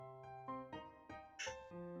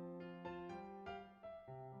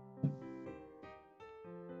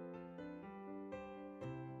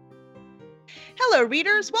Hello,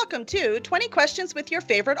 readers. Welcome to 20 Questions with Your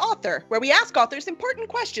Favorite Author, where we ask authors important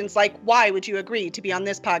questions like, why would you agree to be on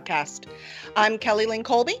this podcast? I'm Kelly Lynn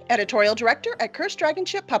Colby, Editorial Director at Cursed Dragon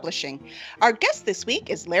Ship Publishing. Our guest this week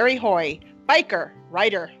is Larry Hoy, biker,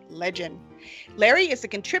 writer, legend. Larry is a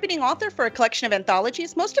contributing author for a collection of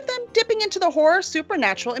anthologies, most of them dipping into the horror,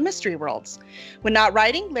 supernatural, and mystery worlds. When not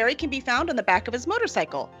writing, Larry can be found on the back of his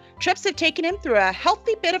motorcycle. Trips have taken him through a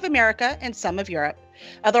healthy bit of America and some of Europe.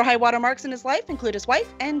 Other high water marks in his life include his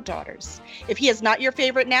wife and daughters. If he is not your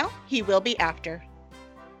favorite now, he will be after.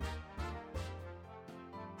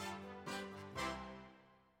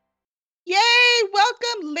 Yay!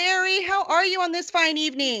 Welcome, Larry. How are you on this fine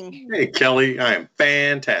evening? Hey, Kelly. I am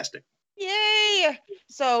fantastic. Yay!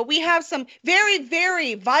 So we have some very,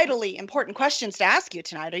 very vitally important questions to ask you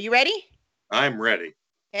tonight. Are you ready? I'm ready.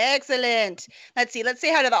 Excellent. Let's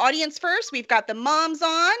say hi to the audience first. We've got the moms on.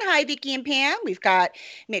 Hi, Vicky and Pam. We've got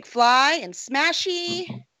McFly and Smashy.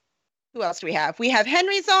 Who else do we have? We have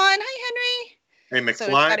Henry's on. Hi, Henry. Hey, McFly. So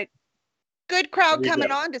we've got a good crowd coming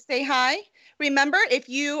on to say hi. Remember, if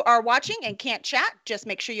you are watching and can't chat, just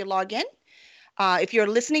make sure you log in. If you're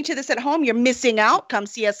listening to this at home, you're missing out. Come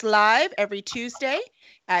see us live every Tuesday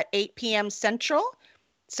at 8 p.m. Central.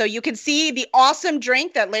 So you can see the awesome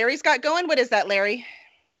drink that Larry's got going. What is that, Larry?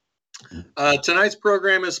 Tonight's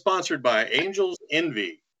program is sponsored by Angel's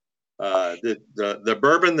Envy, the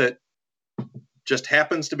bourbon that just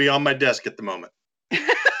happens to be on my desk at the moment.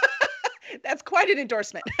 That's quite an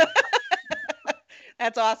endorsement.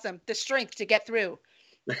 That's awesome. The strength to get through.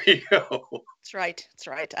 There you go. That's right. That's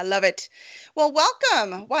right. I love it. Well,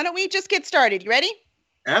 welcome. Why don't we just get started? You ready?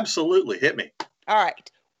 Absolutely. Hit me. All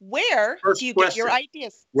right. Where do you get your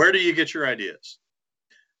ideas? Where do you get your ideas?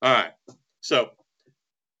 All right. So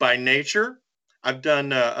by nature, I've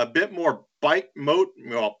done a bit more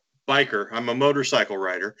biker. I'm a motorcycle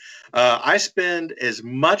rider. I spend as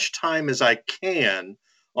much time as I can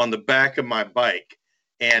on the back of my bike.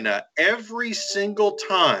 And every single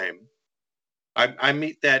time I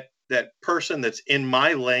meet that person that's in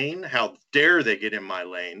my lane, how dare they get in my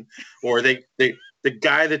lane? Or the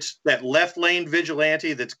guy that's that left lane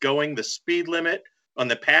vigilante that's going the speed limit on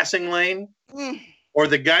the passing lane, or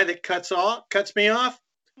the guy that cuts me off.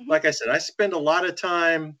 Like I said, I spend a lot of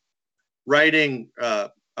time writing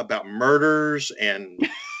about murders and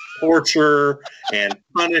torture and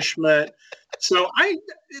punishment. So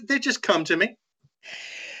they just come to me.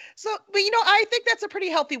 So, but I think that's a pretty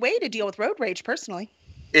healthy way to deal with road rage, personally.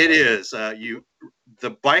 It is. The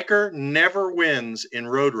biker never wins in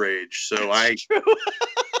road rage. So I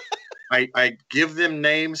give them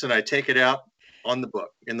names and I take it out in the book.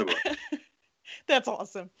 That's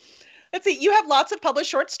awesome. Let's see. You have lots of published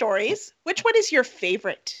short stories. Which one is your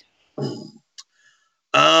favorite?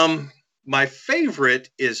 My favorite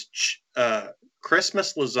is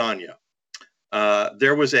Christmas Lasagna.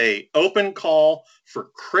 There was a open call for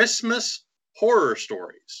Christmas horror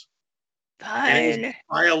stories. Fun.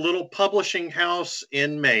 By a little publishing house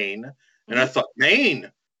in Maine. And I thought,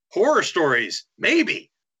 Maine, horror stories,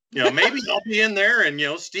 maybe. Maybe I'll be in there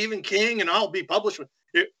and, Stephen King and I'll be published with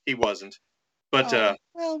it. He wasn't. But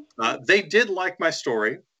they did like my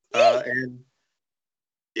story. And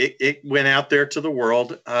it went out there to the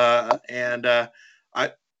world.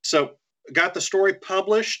 So got the story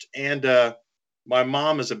published, and my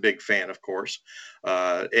mom is a big fan, of course.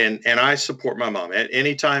 And I support my mom. At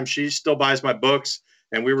any time, she still buys my books.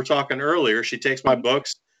 And we were talking earlier, she takes my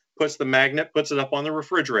books, puts the magnet, puts it up on the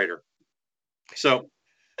refrigerator. So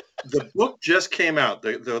the book just came out,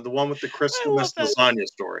 the one with the Christmas lasagna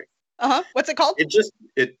story. What's it called?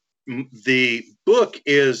 The book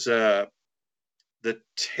is The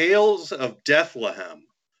Tales of Bethlehem,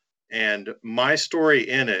 and my story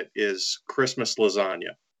in it is Christmas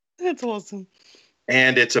lasagna. That's awesome.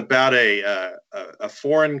 And it's about a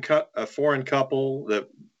foreign couple, the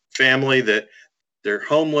family that they're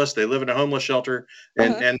homeless. They live in a homeless shelter,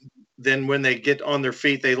 and then when they get on their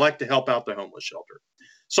feet, they like to help out the homeless shelter.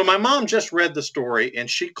 So my mom just read the story, and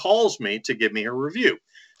she calls me to give me a review.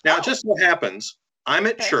 Now, it just so happens I'm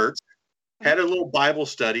at church, had a little Bible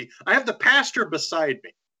study. I have the pastor beside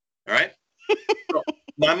me. All right. So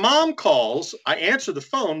my mom calls. I answer the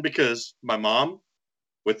phone because my mom,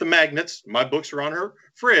 with the magnets, my books are on her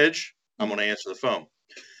fridge. I'm going to answer the phone.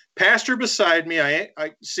 Pastor beside me. I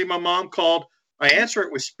see my mom called. I answer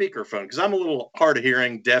it with speakerphone because I'm a little hard of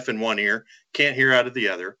hearing, deaf in one ear, can't hear out of the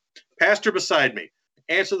other. Pastor beside me.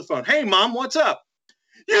 Answer the phone. Hey, Mom, what's up?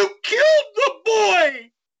 You killed the boy.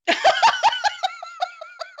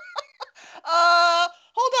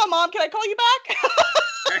 Hold on, Mom. Can I call you back?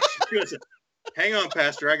 Actually, hang on,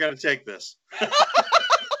 Pastor. I got to take this. And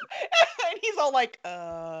he's all all like, And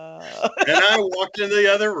I walked into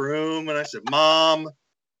the other room and I said, Mom,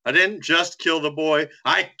 I didn't just kill the boy.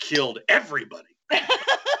 I killed everybody.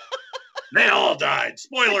 They all died.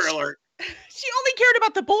 Spoiler alert. She only cared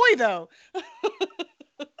about the boy, though.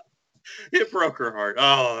 It broke her heart.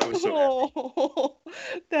 Oh, I was so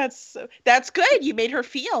happy. That's good. You made her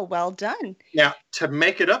feel well done. Now, to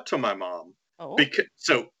make it up to my mom, because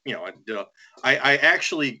I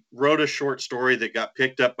actually wrote a short story that got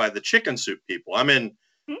picked up by the Chicken Soup people. I'm in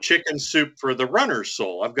Chicken Soup for the Runner's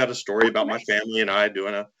Soul. I've got a story about my family and I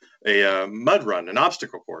doing a mud run, an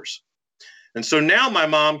obstacle course. And so now my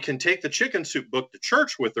mom can take the Chicken Soup book to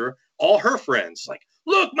church with her, all her friends. Like,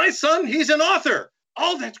 look, my son, he's an author.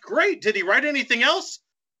 Oh, that's great. Did he write anything else?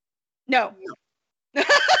 No.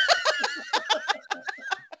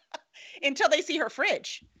 Until they see her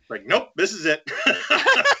fridge. Like, nope, this is it.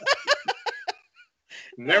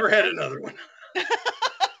 Never had another one.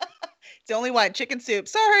 It's the only one. Chicken Soup.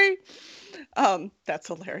 Sorry. That's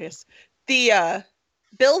hilarious. The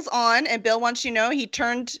Bill's on, and Bill wants you to know he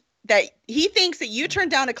thinks that you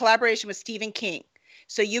turned down a collaboration with Stephen King,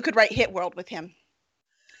 so you could write Hit World with him.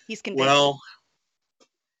 He's convinced. Well,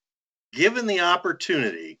 given the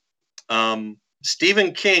opportunity,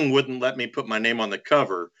 Stephen King wouldn't let me put my name on the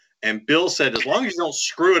cover, and Bill said, as long as you don't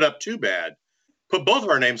screw it up too bad, put both of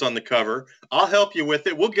our names on the cover. I'll help you with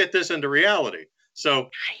it. We'll get this into reality. So,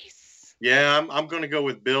 nice. Yeah, I'm going to go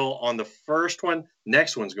with Bill on the first one.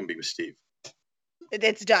 Next one's going to be with Steve.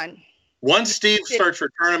 It's done. Once Steve starts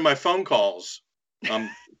returning my phone calls, I'm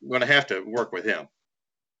going to have to work with him.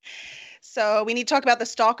 So we need to talk about the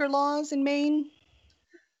stalker laws in Maine.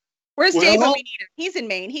 Where's Dave when we need him? He's in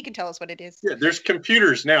Maine. He can tell us what it is. Yeah, there's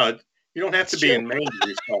computers now. You don't have to be in Maine to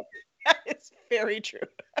do stuff. That is very true.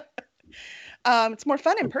 It's more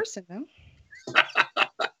fun in person, though.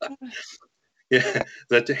 Yeah,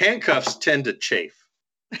 the handcuffs tend to chafe.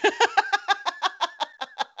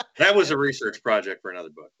 That was a research project for another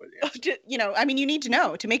book. But yeah. You need to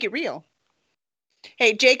know to make it real.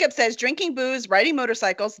 Hey, Jacob says, drinking booze, riding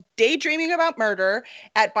motorcycles, daydreaming about murder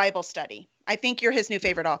at Bible study. I think you're his new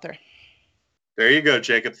favorite author. There you go,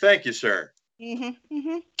 Jacob. Thank you, sir. Mm-hmm,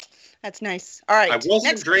 mm-hmm. That's nice. All right. I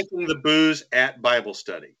wasn't drinking the booze at Bible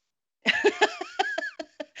study.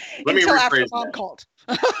 Let me rephrase after Mom called.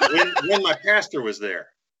 when my pastor was there.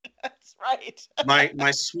 That's right.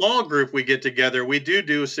 my small group, we get together. We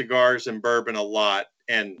do cigars and bourbon a lot,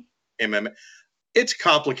 and MMA. It's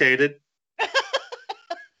complicated.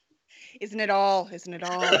 Isn't it all?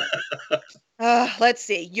 Let's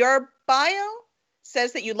see. Your bio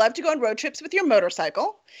says that you love to go on road trips with your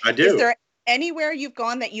motorcycle. I do. Is there anywhere you've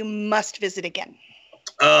gone that you must visit again?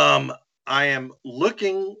 I am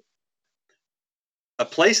looking. A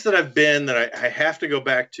place that I've been that I have to go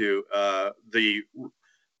back to, the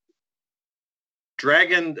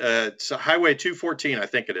Dragon, it's Highway 214, I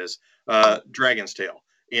think it is, Dragon's Tail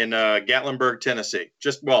in Gatlinburg, Tennessee.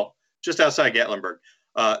 Just outside Gatlinburg.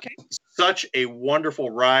 Okay. Such a wonderful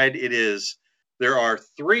ride it is. There are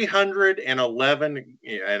 311,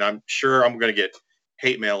 and I'm sure I'm going to get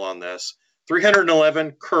hate mail on this,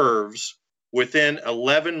 311 curves within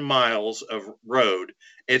 11 miles of road.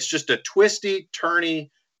 It's just a twisty, turny,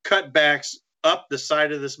 cutbacks up the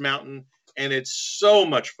side of this mountain, and it's so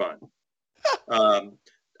much fun.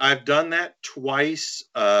 I've done that twice.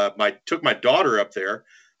 Took my daughter up there.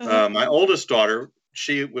 My oldest daughter,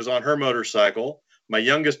 she was on her motorcycle. My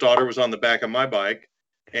youngest daughter was on the back of my bike,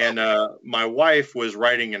 and my wife was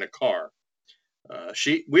riding in a car.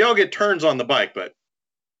 We all get turns on the bike, but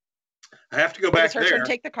I have to go back there. Turn,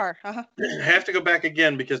 take the car. I have to go back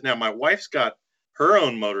again because now my wife's got her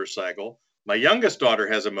own motorcycle. My youngest daughter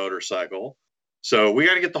has a motorcycle. So we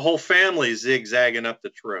got to get the whole family zigzagging up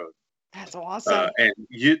this road. That's awesome.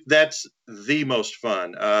 That's the most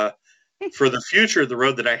fun. For the future, the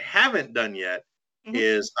road that I haven't done yet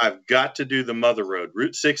is I've got to do the Mother Road,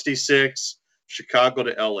 Route 66, Chicago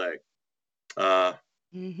to LA.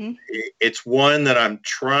 It's one that I'm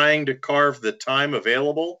trying to carve the time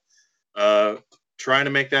available, trying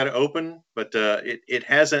to make that open, but it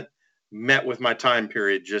hasn't met with my time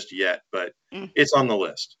period just yet, but it's on the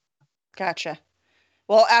list. Gotcha.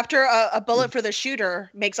 Well, after a bullet for the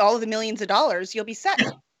shooter makes all of the millions of dollars, you'll be set.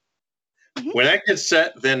 When that gets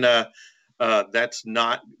set, then that's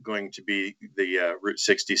not going to be the Route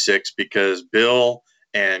 66 because Bill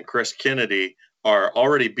and Chris Kennedy are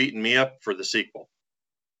already beating me up for the sequel.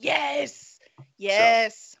 Yes.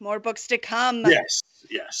 More books to come.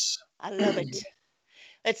 Yes. I love it.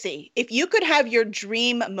 Let's see. If you could have your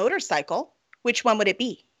dream motorcycle, which one would it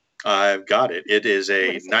be? I've got it. It is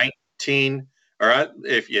a 19. All right.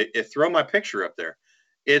 If throw my picture up there,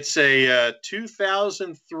 It's a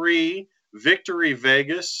 2003 Victory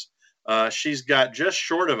Vegas. She's got just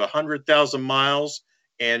short of 100,000 miles,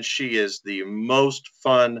 and she is the most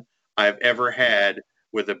fun I've ever had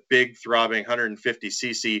with a big throbbing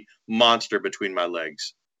 150cc monster between my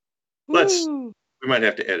legs. We might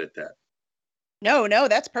have to edit that. No,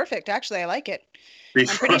 that's perfect. Actually, I like it. I'm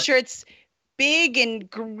pretty sure it's big and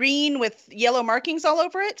green with yellow markings all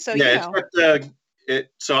over it. So yeah,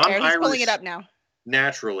 so I'm Irish. He's pulling it up now.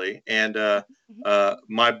 Naturally, and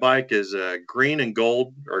my bike is green and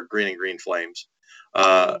gold, or green and green flames,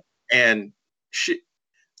 and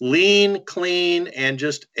lean, clean, and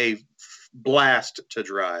just a blast to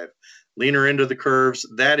drive. Lean her into the curves.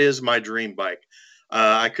 That is my dream bike.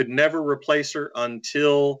 I could never replace her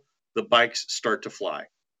until the bikes start to fly.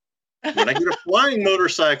 When I get a flying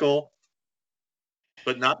motorcycle,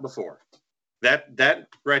 but not before. That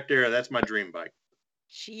right there, that's my dream bike.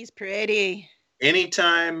 She's pretty.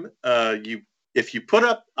 Anytime if you put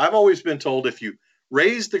up, I've always been told, if you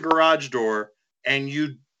raise the garage door and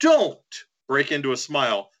you don't break into a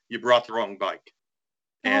smile, you brought the wrong bike.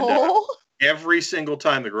 And every single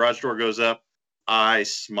time the garage door goes up, I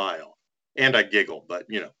smile and I giggle, but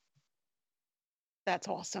That's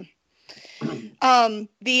awesome. I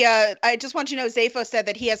just want you to know, Zafo said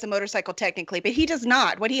that he has a motorcycle technically, but he does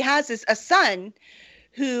not. What he has is a son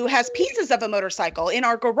who has pieces of a motorcycle in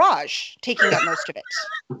our garage, taking up most of it.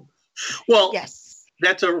 Well, yes,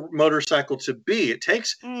 that's a motorcycle to be. It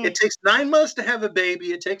takes 9 months to have a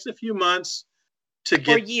baby. It takes a few months to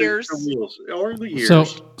get years. The wheels, or the years.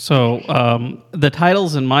 So the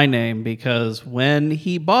title's in my name because when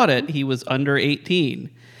he bought it, he was under 18.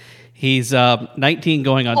 He's 19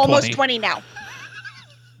 going on almost 20 now.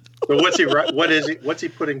 So what's he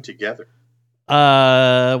putting together?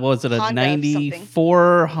 Was it a Honda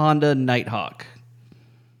 94 Honda Nighthawk?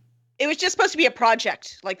 It was just supposed to be a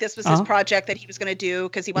project. Like, this was his project that he was going to do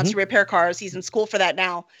because he wants to repair cars. He's in school for that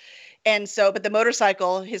now. And so, but the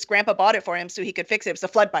motorcycle, his grandpa bought it for him so he could fix it. It was a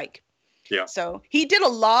flood bike. Yeah. So he did a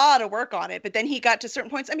lot of work on it, but then he got to certain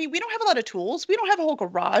points. I mean, we don't have a lot of tools. We don't have a whole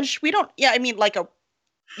garage. Like a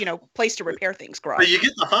place to repair things garage. But you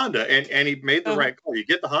get the Honda, and he made the right call. You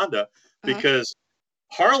get the Honda because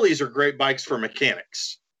Harleys are great bikes for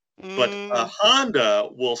mechanics, but a Honda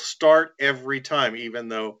will start every time. Even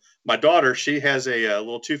though my daughter, she has a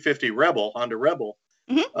little 250 Honda Rebel,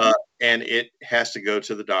 and it has to go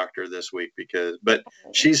to the doctor this week but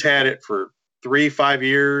she's had it for 3-5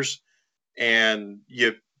 years, and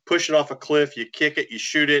you push it off a cliff, you kick it, you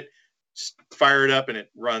shoot it, fire it up, and it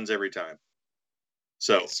runs every time.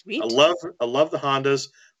 So sweet. I love the Hondas.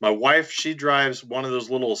 My wife, she drives one of those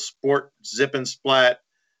little sport zip and splat,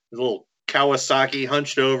 little Kawasaki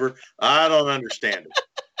hunched over. I don't understand it.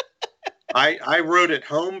 I rode it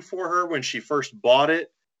home for her when she first bought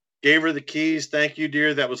it, gave her the keys. Thank you,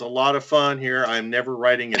 dear. That was a lot of fun here. I'm never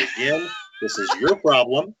riding it again. This is your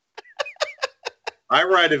problem. I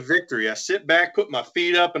ride a Victory. I sit back, put my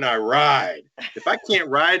feet up, and I ride. If I can't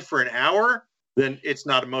ride for an hour, then it's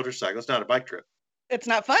not a motorcycle. It's not a bike trip. It's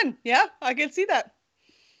not fun. Yeah, I can see that.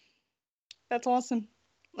 That's awesome.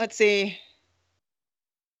 Let's see.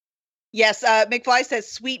 Yes, McFly says,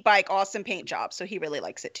 sweet bike, awesome paint job. So he really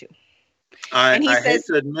likes it too. I hate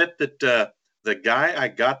to admit that the guy I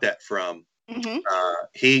got that from, I'm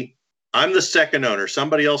the second owner.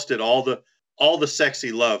 Somebody else did all the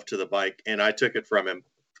sexy love to the bike, and I took it from him.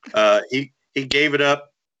 He gave it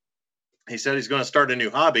up. He said he's going to start a new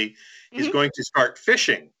hobby. He's going to start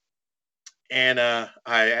fishing. And I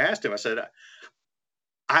asked him, I said,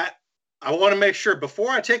 I want to make sure before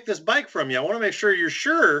I take this bike from you, I want to make sure you're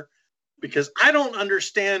sure, because I don't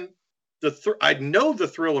understand I know the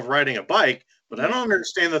thrill of riding a bike, but I don't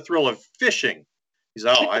understand the thrill of fishing. He's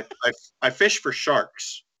I fish for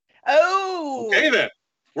sharks. Oh, okay, then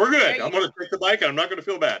we're good. I'm going to take the bike and I'm not going to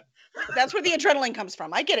feel bad. That's where the adrenaline comes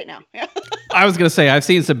from. I get it now. Yeah. I was going to say, I've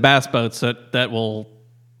seen some bass boats that will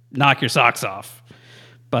knock your socks off,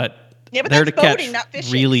 but yeah, but they're that's to boating, catch not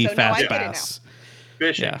fishing. really so fast no, bass.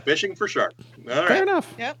 Fishing for shark. All right. Fair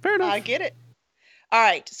enough. Yep, fair enough. I get it. All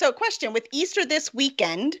right. So, question: with Easter this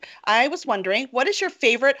weekend, I was wondering, what is your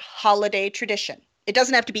favorite holiday tradition? It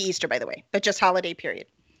doesn't have to be Easter, by the way, but just holiday period.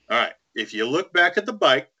 All right. If you look back at the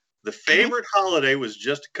bike, the favorite holiday was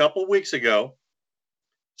just a couple weeks ago,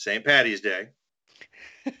 St. Patty's Day.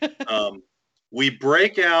 We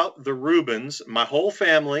break out the Reubens. My whole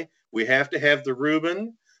family, we have to have the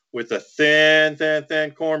Reuben with a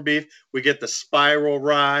thin corned beef. We get the spiral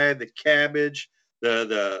rye, the cabbage,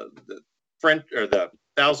 the French or the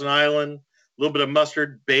Thousand Island, a little bit of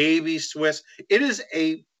mustard, baby Swiss.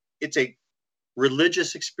 It's a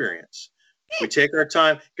religious experience. We take our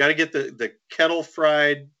time. Got to get the kettle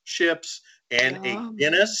fried chips and a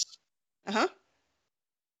Guinness. Uh-huh.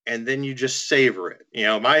 And then you just savor it.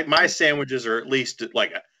 My sandwiches are at least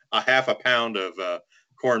like a half a pound of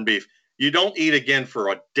corned beef. You don't eat again for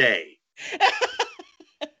a day.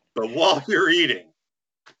 But while you're eating.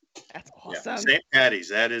 That's awesome. St. Patty's,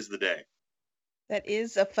 that is the day. That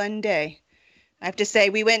is a fun day. I have to say,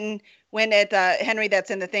 we went at Henry,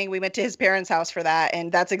 that's in the thing. We went to his parents' house for that,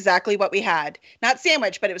 and that's exactly what we had. Not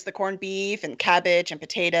sandwich, but it was the corned beef and cabbage and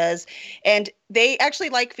potatoes. And they actually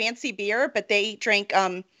like fancy beer, but they drank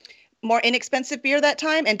more inexpensive beer that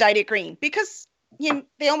time and dyed it green because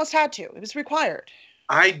they almost had to. It was required.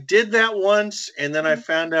 I did that once, and then I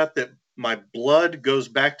found out that my blood goes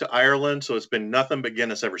back to Ireland, so it's been nothing but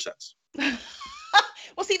Guinness ever since.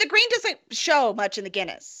 Well, see, the green doesn't show much in the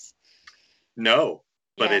Guinness. No,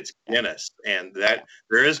 but it's Guinness, and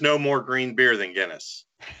there is no more green beer than Guinness.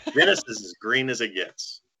 Guinness is as green as it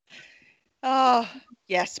gets. Oh,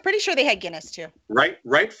 yes. Pretty sure they had Guinness, too.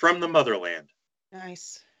 Right from the motherland.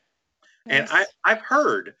 Nice. And I've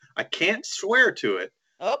heard, I can't swear to it,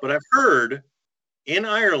 but I've heard in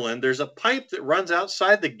Ireland, there's a pipe that runs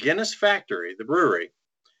outside the Guinness factory, the brewery,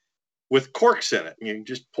 with corks in it. And you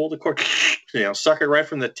just pull the cork, suck it right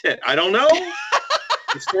from the tit. I don't know.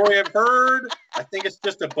 The story I've heard, I think it's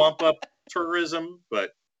just a bump up tourism.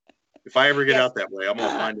 But if I ever get out that way, I'm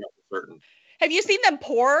going to find out for certain. Have you seen them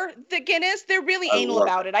pour the Guinness? They're really anal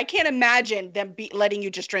about it. I can't imagine them letting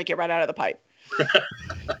you just drink it right out of the pipe.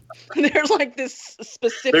 There's like this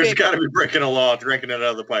specific. There's got to be breaking a law drinking it out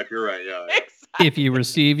of the pipe. You're right. Yeah. Exactly. If you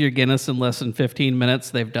receive your Guinness in less than 15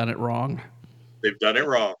 minutes, they've done it wrong. They've done it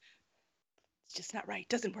wrong. It's just not right.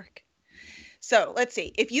 Doesn't work. So let's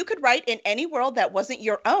see. If you could write in any world that wasn't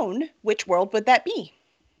your own, which world would that be?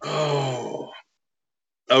 Oh,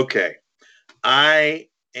 okay. I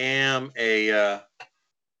am a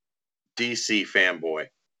DC fanboy.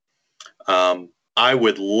 I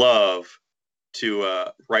would love to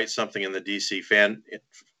write something in the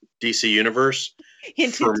DC universe.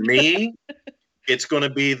 For me, it's going to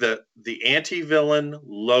be the anti-villain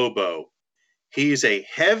Lobo. He's a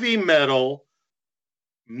heavy metal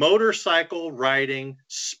motorcycle riding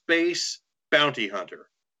space bounty hunter.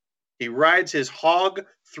 He rides his hog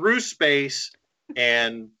through space,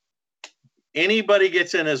 and anybody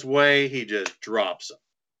gets in his way, he just drops them.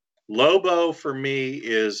 Lobo, for me,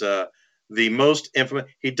 is the most infamous.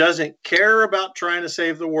 He doesn't care about trying to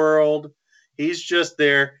save the world. He's just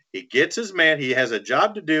there. He gets his man. He has a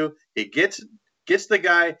job to do. He gets the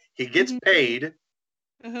guy. He gets paid.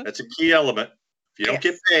 Mm-hmm. That's a key element. If you don't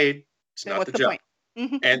get paid, it's not the job.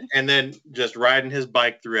 Mm-hmm. And then just riding his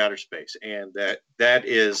bike through outer space. And that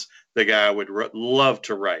is the guy I would love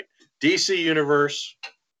to write. DC Universe.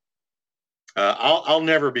 I'll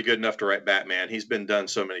never be good enough to write Batman. He's been done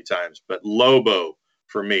so many times. But Lobo,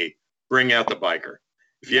 for me, bring out the biker.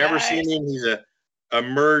 If you ever seen him, he's a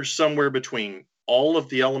merge somewhere between all of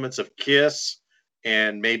the elements of Kiss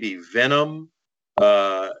and maybe Venom.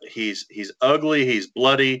 He's ugly, he's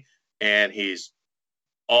bloody, and he's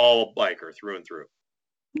all biker through and through.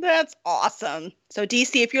 That's awesome. So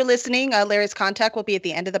DC, if you're listening, Larry's contact will be at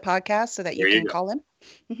the end of the podcast so that you can call him.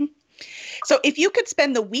 Mm-hmm. So if you could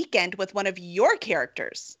spend the weekend with one of your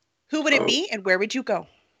characters, who would it be and where would you go?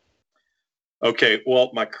 Okay,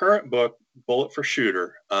 well, my current book, Bullet for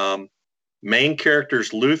Shooter, main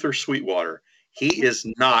character's Luther Sweetwater. He is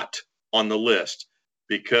not on the list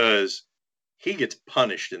because he gets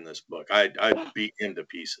punished in this book. I'd beat him to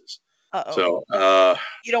pieces. So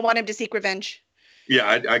you don't want him to seek revenge? Yeah,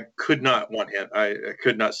 I could not want him. I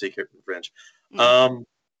could not seek revenge. Mm-hmm.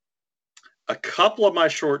 A couple of my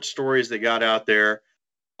short stories that got out there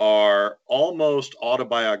are almost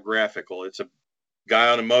autobiographical. It's a guy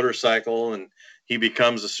on a motorcycle and he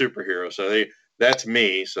becomes a superhero. So that's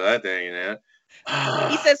me. So that ain't it.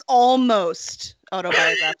 He says almost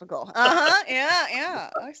autobiographical. Yeah.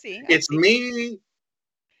 I see. It's me.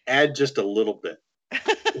 Add just a little bit.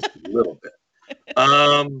 Just a little bit.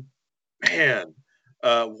 Man,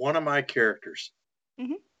 one of my characters.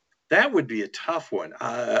 Mm-hmm. That would be a tough one.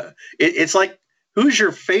 It's like, who's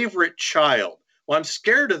your favorite child? Well, I'm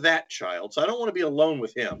scared of that child, so I don't want to be alone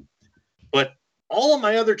with him. But all of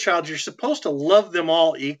my other childs, you're supposed to love them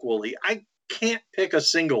all equally. I can't pick a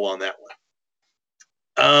single on that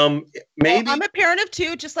one. Maybe I'm a parent of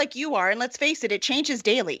two, just like you are, and let's face it, it changes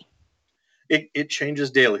daily. It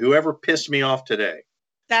changes daily. Whoever pissed me off today.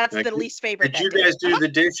 That's the least favorite. Did you guys do the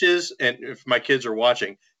dishes? And if my kids are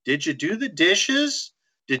watching, did you do the dishes?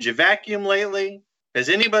 Did you vacuum lately? Has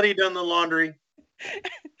anybody done the laundry?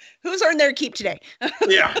 Who's earned their keep today?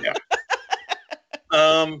 Yeah.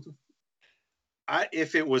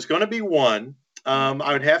 if it was going to be one,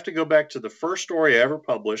 I would have to go back to the first story I ever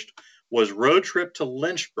published was Road Trip to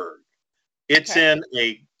Lynchburg. It's in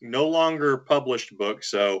a no longer published book.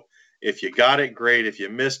 So if you got it, great. If you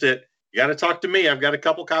missed it, you got to talk to me. I've got a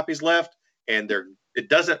couple copies left and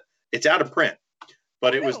it's out of print,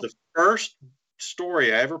 but it was the first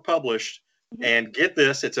story I ever published. And get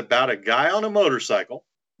this, it's about a guy on a motorcycle.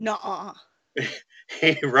 Nuh-uh.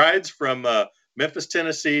 He rides from Memphis,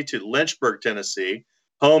 Tennessee to Lynchburg, Tennessee,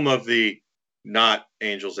 home of the not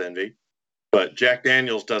Angel's Envy, but Jack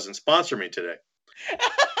Daniels doesn't sponsor me today.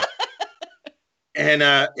 And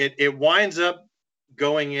it winds up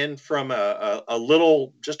going in from a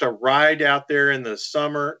little, just a ride out there in the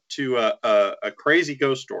summer to a crazy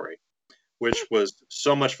ghost story, which was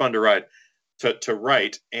so much fun to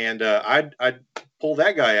write. And I'd pull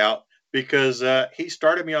that guy out because he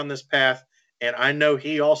started me on this path, and I know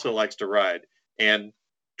he also likes to ride and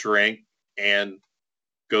drink and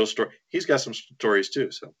ghost story. He's got some stories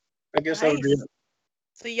too, so I guess that would be it.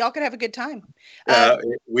 So y'all could have a good time.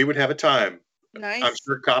 We would have a time. Nice. I'm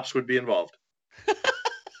sure cops would be involved.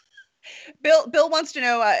 Bill wants to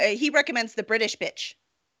know. He recommends The British Bitch.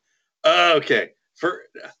 Okay,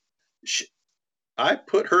 I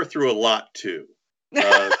put her through a lot too.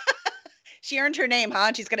 She earned her name,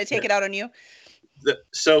 huh? She's going to take it out on you.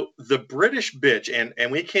 So the British Bitch,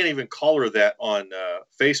 and we can't even call her that on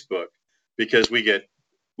Facebook because we get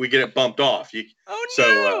it bumped off.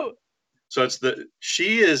 No! So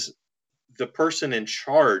she is the person in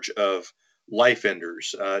charge of Life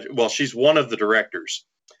Enders. Well, she's one of the directors,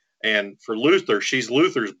 and for Luther, she's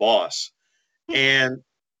Luther's boss, and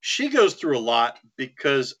she goes through a lot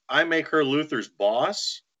because I make her Luther's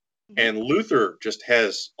boss, and Luther just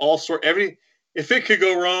has all sort if it could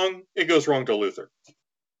go wrong, it goes wrong to Luther,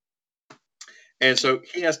 and so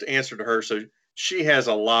he has to answer to her. So she has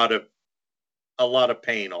a lot of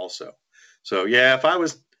pain also. So yeah,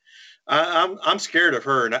 I'm scared of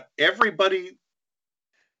her, and everybody.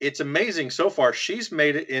 It's amazing so far. She's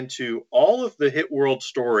made it into all of the Hit World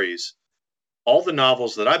stories, all the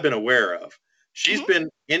novels that I've been aware of. She's been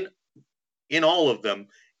in all of them,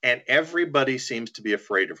 and everybody seems to be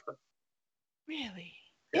afraid of her. Really?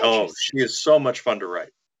 Oh, she is so much fun to write.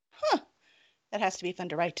 Huh. That has to be fun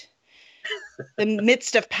to write. The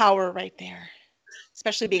midst of power right there.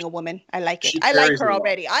 Especially being a woman. I like it. I like her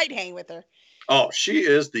already. I'd hang with her. Oh, she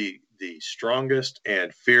is the strongest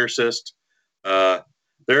and fiercest.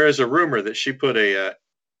 There is a rumor that she put a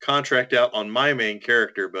contract out on my main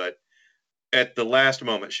character, but at the last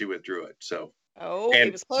moment she withdrew it. So,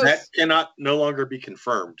 it was close. That cannot no longer be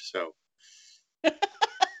confirmed. So,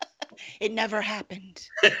 it never happened.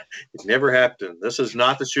 It never happened. This is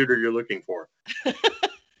not the shooter you're looking for.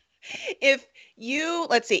 If you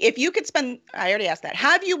could spend, I already asked that.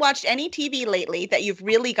 Have you watched any TV lately that you've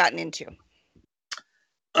really gotten into?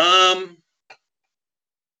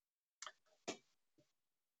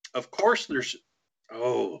 Of course, there's.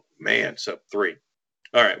 Oh man, so 3.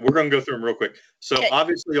 All right, we're going to go through them real quick. So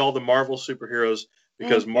obviously, all the Marvel superheroes,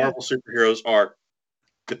 because Marvel superheroes are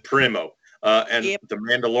the primo, and the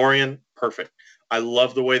Mandalorian, perfect. I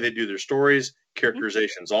love the way they do their stories.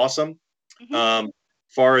 Characterization's awesome.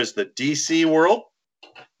 Far as the DC world,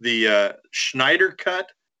 the Schneider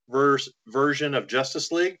cut version of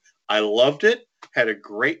Justice League, I loved it. Had a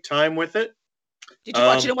great time with it. Did you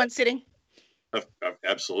watch it in one sitting?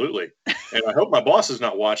 Absolutely. And I hope my boss is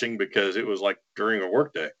not watching because it was like during a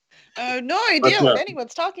work day. No idea what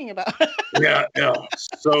anyone's talking about. yeah,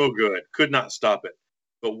 so good. Could not stop it.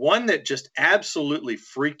 But one that just absolutely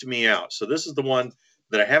freaked me out. So this is the one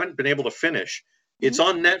that I haven't been able to finish. It's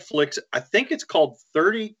on Netflix. I think it's called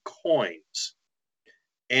 30 Coins.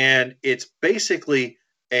 And it's basically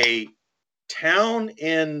a town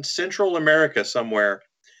in Central America somewhere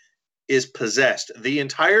is possessed. The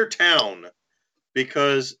entire town,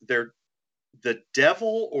 because they're the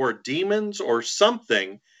devil or demons or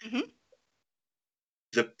something.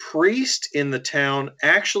 The priest in the town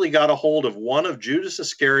actually got a hold of one of Judas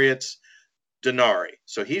Iscariot's denarii.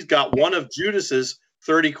 So he's got one of Judas's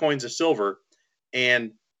 30 coins of silver,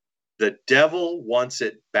 and the devil wants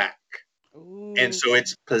it back. Ooh. And so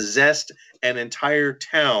it's possessed an entire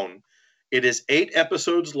town. It is 8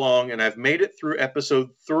 episodes long, and I've made it through episode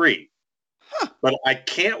 3. But I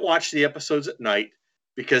can't watch the episodes at night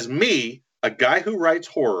because a guy who writes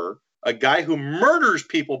horror, a guy who murders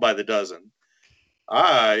people by the dozen,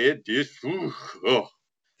 they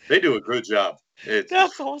do a good job.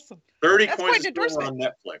 That's awesome. 30 Coins on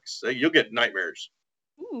Netflix. You'll get nightmares.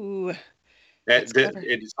 Ooh.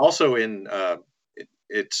 It's also in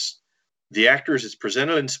it's the actors. It's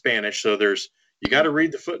presented in Spanish, so you got to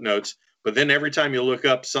read the footnotes. But then every time you look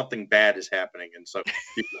up, something bad is happening. And so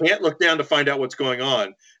you can't look down to find out what's going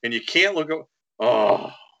on. And you can't look up.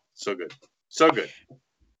 Oh, so good. So good.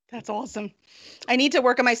 That's awesome. I need to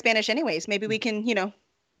work on my Spanish anyways. Maybe we can,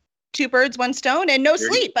 two birds, one stone, and no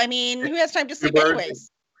sleep. I mean, who has time to sleep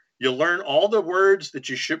anyways? You'll learn all the words that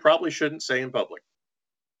you probably shouldn't say in public.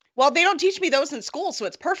 Well, they don't teach me those in school, so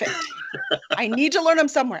it's perfect. I need to learn them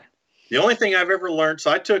somewhere. The only thing I've ever learned,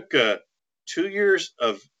 so I took 2 years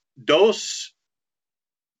of dos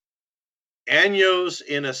años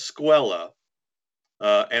en escuela,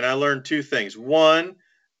 and I learned two things. One,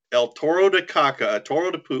 el toro de caca, a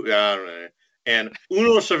toro de puta, and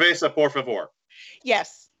uno cerveza, por favor.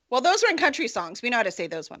 Yes. Well, those are in country songs. We know how to say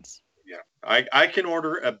those ones. Yeah. I can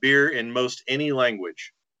order a beer in most any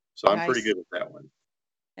language, so I'm pretty good at that one.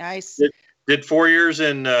 Nice. Did 4 years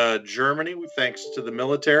in Germany, thanks to the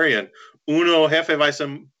military, and uno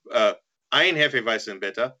Hefeweizen, ein Hefeweizen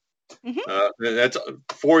bitte. That's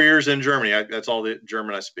 4 years in Germany. That's all the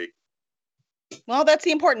German I speak. Well, that's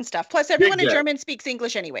the important stuff. Plus, everyone in German speaks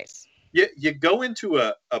English anyways. You go into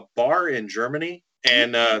a bar in Germany,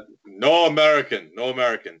 and no American.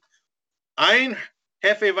 Ein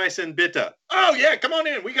Hefeweizen bitte. Oh, yeah, come on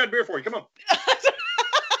in. We got beer for you. Come on.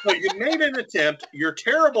 So you made an attempt. You're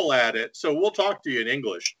terrible at it, so we'll talk to you in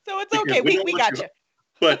English. So it's okay. We got you.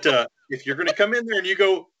 But if you're going to come in there and you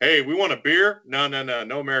go, hey, we want a beer? No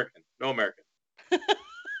American.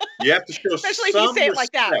 You have to show especially if you say it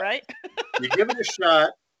like that, right? You give it a shot.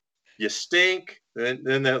 You stink.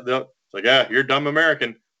 Then they'll like, yeah, you're dumb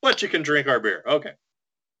American, but you can drink our beer. Okay.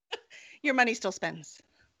 Your money still spends.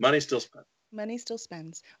 Money still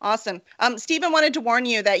spends. Awesome. Stephen wanted to warn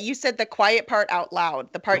you that you said the quiet part out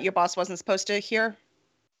loud, the part your boss wasn't supposed to hear.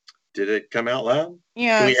 Did it come out loud?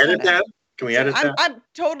 Yeah. Can we edit that? I'm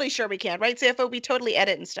totally sure we can, right, CFO? We totally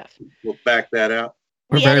edit and stuff. We'll back that out.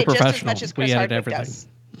 We're very professional. Just as much as Chris Hardwick does,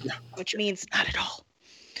 which means not at all.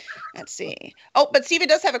 Let's see. Oh, but Stephen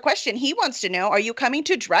does have a question. He wants to know, are you coming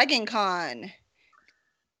to Dragon Con?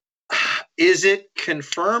 Is it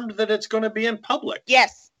confirmed that it's going to be in public?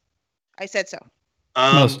 Yes. I said so.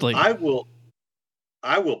 Mostly. I will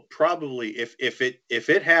probably, if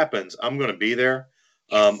it happens, I'm going to be there.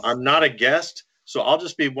 Yes. I'm not a guest, so I'll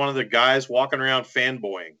just be one of the guys walking around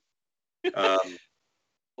fanboying.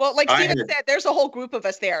 Well, like Steven said, there's a whole group of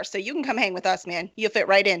us there, so you can come hang with us, man. You'll fit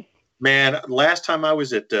right in. Man, last time I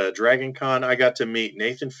was at Dragon Con, I got to meet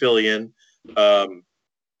Nathan Fillion,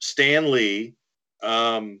 Stan Lee,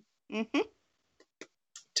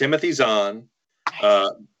 Timothy Zahn.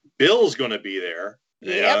 Bill's going to be there.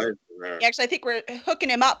 Yeah. Actually, I think we're hooking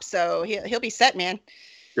him up, so he'll be set, man.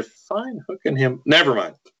 Define hooking him. Never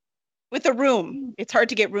mind. With a room. It's hard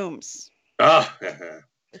to get rooms.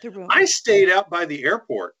 With a room. I stayed out by the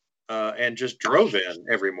airport and just drove in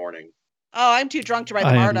every morning. Oh, I'm too drunk to ride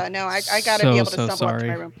the MARTA. No, I got to be able to stumble up to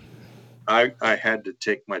my room. I had to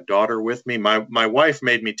take my daughter with me. My wife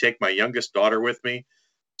made me take my youngest daughter with me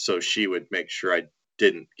so she would make sure I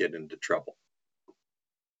didn't get into trouble.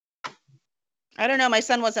 I don't know. My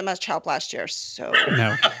son wasn't much help last year, so.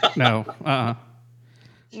 No,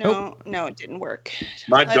 No, it didn't work.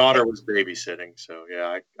 My daughter was babysitting, so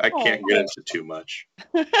yeah, I can't get into too much.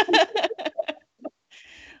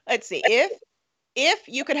 Let's see. If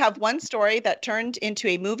you could have one story that turned into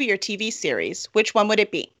a movie or TV series, which one would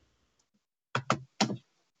it be?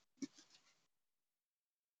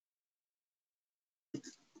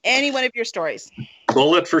 Any one of your stories.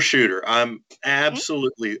 Bullet for Shooter. I'm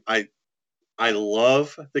absolutely, I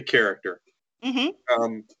love the character.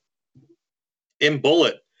 In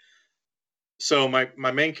Bullet, so my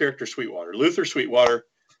main character, Sweetwater, Luther Sweetwater.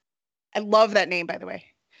 I love that name, by the way.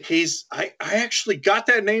 I actually got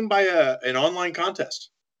that name by an online contest.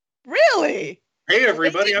 Really? Hey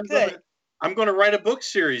everybody, I'm going to write a book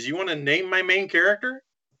series. You want to name my main character?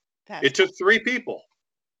 It took 3 people,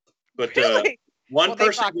 but really? One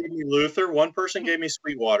person gave me Luther, one person gave me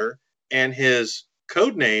Sweetwater, and his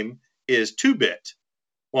code name is 2-Bit.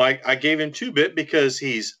 Well, I gave him 2-Bit because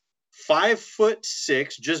he's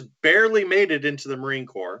 5'6", just barely made it into the Marine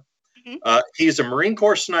Corps. He's a Marine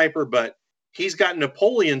Corps sniper, but he's got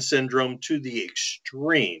Napoleon syndrome to the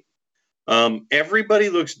extreme. Everybody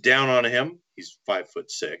looks down on him. He's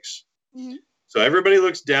 5'6". So everybody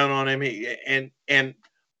looks down on him. And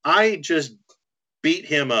I just beat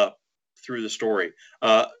him up through the story.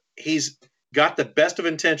 He's got the best of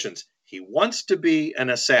intentions. He wants to be an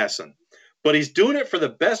assassin, but he's doing it for the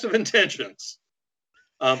best of intentions.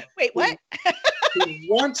 Wait, what? He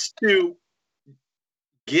wants to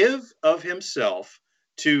give of himself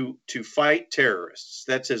to fight terrorists.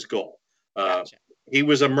 That's his goal. Gotcha. He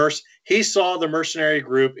was He saw the mercenary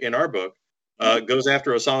group in our book, goes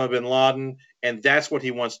after Osama bin Laden, and that's what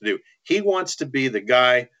he wants to do. He wants to be the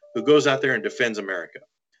guy who goes out there and defends America.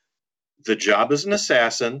 The job is an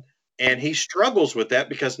assassin, and he struggles with that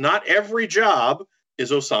because not every job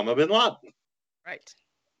is Osama bin Laden. Right.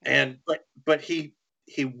 And but he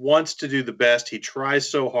wants to do the best. He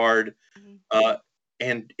tries so hard,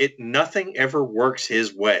 and nothing ever works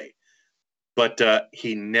his way. But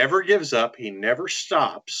he never gives up. He never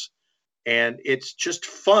stops, and it's just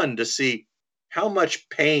fun to see how much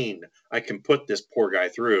pain I can put this poor guy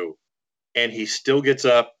through, and he still gets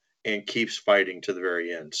up and keeps fighting to the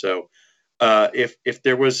very end. So, if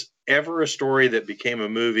there was ever a story that became a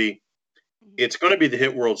movie, it's going to be the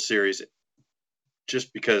Hit World series,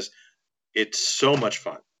 just because it's so much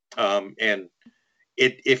fun. And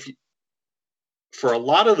if for a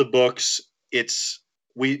lot of the books,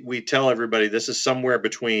 we tell everybody this is somewhere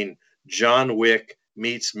between John Wick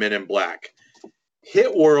meets Men in Black.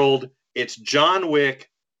 Hit World, it's John Wick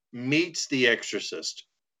meets The Exorcist.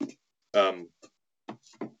 Bad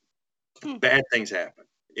things happen.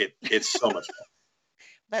 It's so much fun.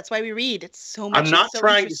 That's why we read. It's so much. I'm not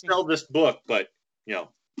trying to sell this book, but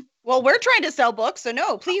Well, we're trying to sell books, so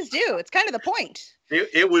no, please do. It's kind of the point.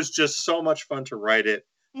 It was just so much fun to write it.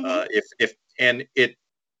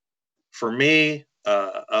 For me,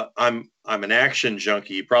 I'm an action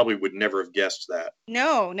junkie. You probably would never have guessed that.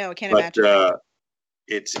 No, can't imagine.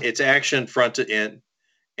 It's action front to end,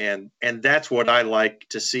 and that's what I like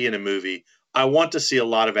to see in a movie. I want to see a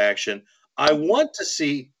lot of action. I want to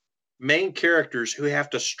see main characters who have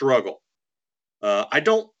to struggle.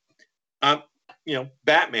 Batman.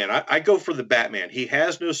 I go for the Batman. He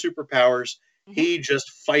has no superpowers. He just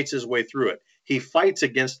fights his way through it. He fights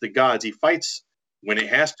against the gods. He fights when it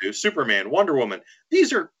has to. Superman, Wonder Woman.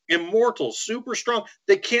 These are immortal, super strong.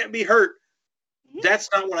 They can't be hurt. That's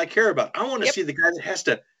not what I care about. I want to see the guy that has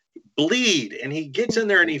to bleed, and he gets in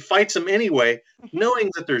there and he fights him anyway, knowing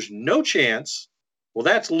that there's no chance. Well,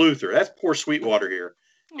 that's Luthor. That's poor Sweetwater here.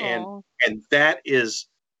 And that is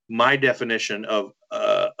my definition of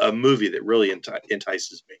a movie that really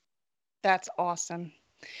entices me. That's awesome.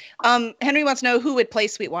 Henry wants to know who would play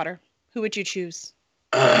Sweetwater. Who would you choose?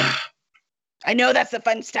 I know that's the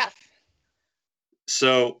fun stuff.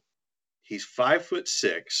 So he's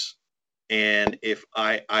 5'6", and if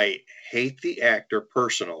I hate the actor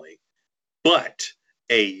personally, but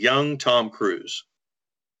a young Tom Cruise.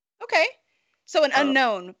 Okay, so an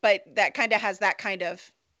unknown, but that kind of has that kind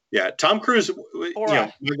of. Yeah, Tom Cruise.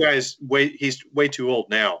 My guy's he's way too old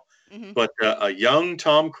now. But a young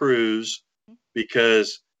Tom Cruise,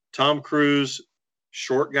 because Tom Cruise,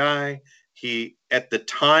 short guy. He, at the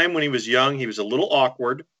time when he was young, he was a little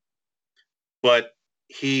awkward, but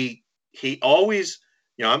he always,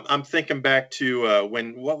 I'm thinking back to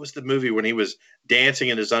what was the movie when he was dancing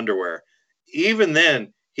in his underwear? Even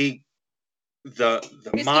then, the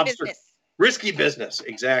mobster, Risky Business,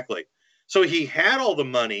 exactly. So he had all the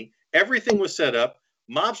money, everything was set up.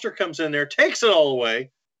 Mobster comes in there, takes it all away,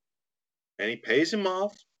 and he pays him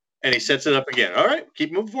off, and he sets it up again. All right,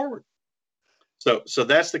 keep moving forward. So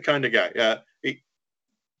that's the kind of guy.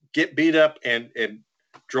 Get beat up and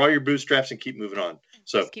draw your bootstraps and keep moving on.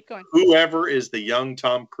 So just keep going. Whoever is the young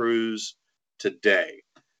Tom Cruise today,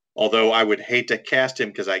 although I would hate to cast him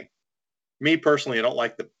because me personally, I don't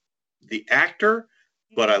like the actor,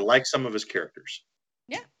 but I like some of his characters.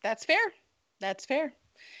 Yeah, that's fair. That's fair.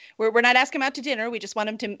 We're not asking him out to dinner. We just want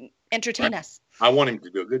him to entertain us. I want him to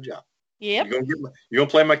do a good job. Yep. You're gonna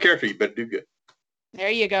play my character. You better do good. There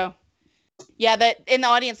you go. Yeah, that in the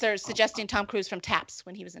audience they're suggesting Tom Cruise from Taps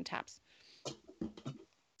when he was in Taps.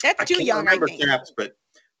 That's too young, I think. Taps, but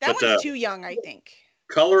that one's too young, I think.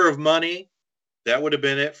 Color of Money, that would have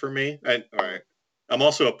been it for me. All right. I'm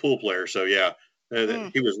also a pool player, so yeah,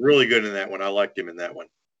 he was really good in that one. I liked him in that one,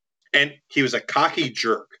 and he was a cocky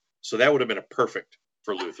jerk, so that would have been a perfect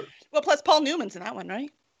for Luthor. Well, plus Paul Newman's in that one, right?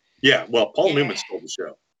 Yeah. Well, Paul Newman stole the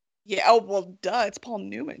show. Yeah. Oh well, duh. It's Paul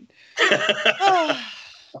Newman.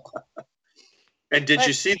 And did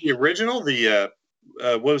you see the original?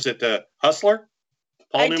 What was it? Hustler?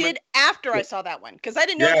 Paul Newman? Did after I saw that one because I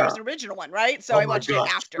didn't know there was an original one, right? So I watched it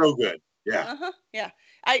after. So good. Yeah. Yeah.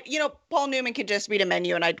 Paul Newman could just read a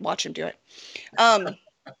menu and I'd watch him do it.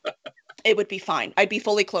 It would be fine. I'd be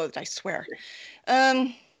fully clothed, I swear.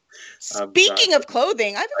 Speaking of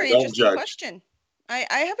clothing, I have a very interesting question.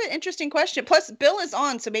 I have an interesting question. Plus, Bill is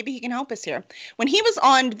on, so maybe he can help us here. When he was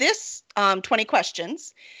on this 20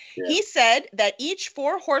 questions, he said that each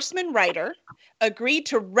Four Horsemen writer agreed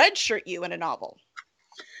to redshirt you in a novel.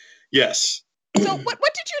 Yes. So what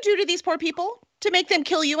did you do to these poor people to make them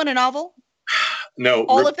kill you in a novel? No.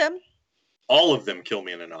 All of them? all of them kill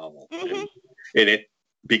me in a novel. Mm-hmm. And it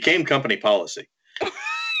became company policy.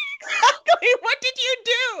 Exactly. What did you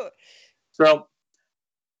do? So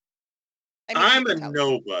I mean, I'm a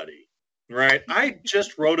nobody, right? I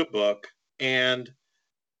just wrote a book, and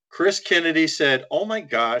Chris Kennedy said, "Oh my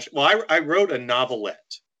gosh." Well, I wrote a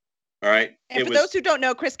novelette. All right. And for those who don't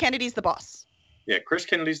know, Chris Kennedy's the boss. Yeah, Chris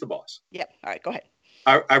Kennedy's the boss. Yep. All right, go ahead.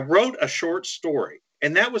 I wrote a short story,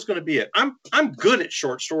 and that was going to be it. I'm good at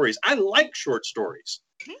short stories. I like short stories.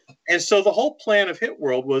 Mm-hmm. And so the whole plan of Hit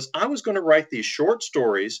World was I was going to write these short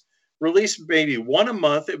stories, release maybe one a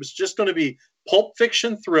month. It was just going to be pulp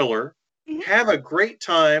fiction thriller, mm-hmm. have a great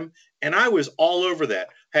time, and I was all over that.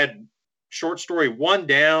 Had short story one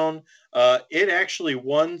down. It actually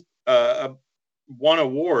won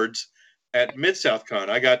awards at Mid-South Con.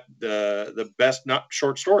 I got the best not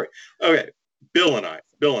short story. Okay, Bill and I.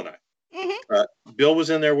 Mm-hmm. Bill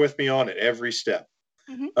was in there with me on it every step.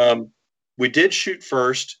 Mm-hmm. We did shoot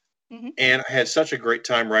first, mm-hmm. and I had such a great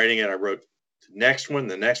time writing it. I wrote the next one.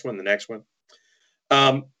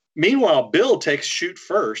 Meanwhile, Bill takes shoot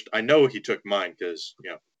first. I know he took mine because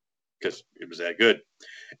it was that good.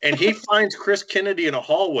 And he finds Chris Kennedy in a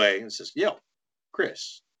hallway and says, "Yo,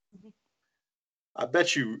 Chris, mm-hmm. I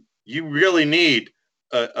bet you really need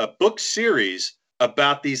a book series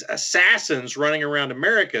about these assassins running around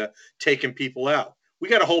America taking people out. We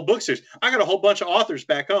got a whole book series. I got a whole bunch of authors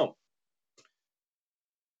back home."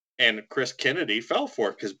 And Chris Kennedy fell for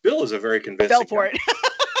it because Bill is a very convincing Fell for it.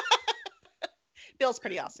 Bill's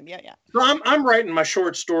pretty awesome. Yeah. So I'm writing my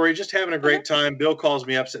short story, just having a great time. Bill calls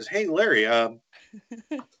me up, says, "Hey, Larry,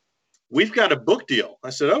 we've got a book deal."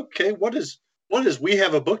 I said, "Okay, what does we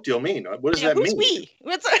have a book deal mean? What does that mean? We?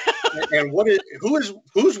 And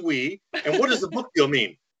who's we? And what does the book deal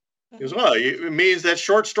mean?" He goes, "Well, it means that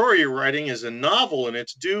short story you're writing is a novel and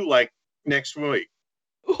it's due like next week."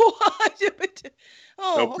 What?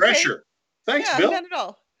 No pressure. Thanks, Bill. Not at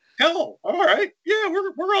all. Hell, all right. Yeah,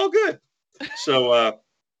 we're all good. So,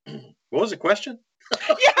 what was the question?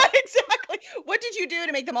 Yeah, exactly. What did you do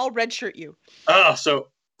to make them all redshirt you?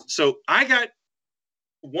 So I got.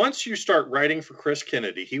 Once you start writing for Chris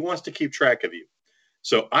Kennedy, he wants to keep track of you.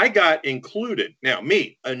 So I got included. Now,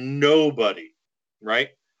 me, a nobody, right?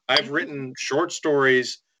 I've mm-hmm. written short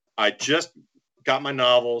stories. I just got my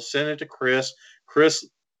novel, sent it to Chris. Chris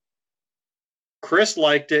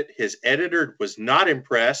liked it. His editor was not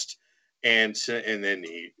impressed, and then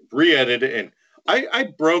he re-edited it. And I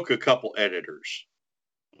broke a couple editors.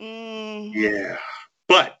 Mm. Yeah,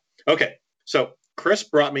 but okay. So Chris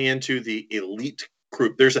brought me into the elite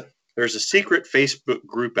group. There's a secret Facebook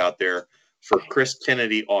group out there for Chris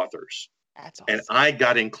Kennedy authors. That's awesome. And I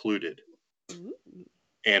got included. Ooh.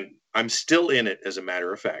 And I'm still in it, as a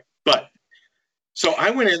matter of fact. But so I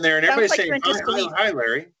went in there, and everybody's saying, hi,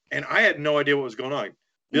 Larry. And I had no idea what was going on.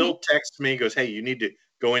 Bill texts me, goes, "Hey, you need to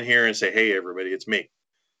go in here and say, hey, everybody, it's me."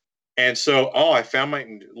 And so, I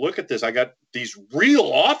found look at this. I got these real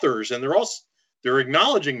authors, and they're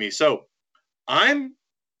acknowledging me. So I'm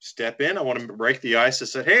step in. I want to break the ice. I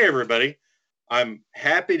said, "Hey, everybody, I'm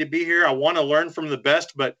happy to be here. I want to learn from the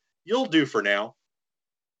best, but you'll do for now."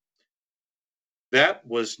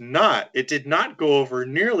 It did not go over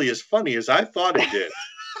nearly as funny as I thought it did.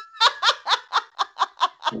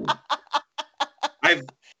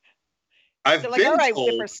 I've been all right,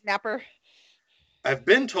 told, whippersnapper. I've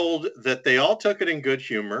been told that they all took it in good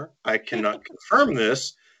humor. I cannot confirm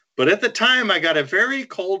this, but at the time I got a very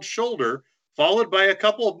cold shoulder, followed by a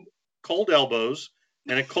couple of cold elbows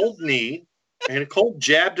and a cold knee and a cold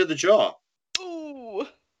jab to the jaw. Ooh.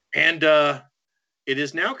 And it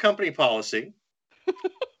is now company policy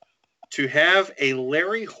to have a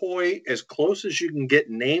Larry Hoy as close as you can get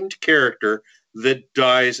named character that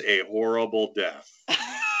dies a horrible death.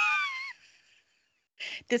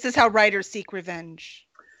 This is how writers seek revenge.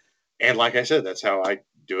 And like I said, that's how I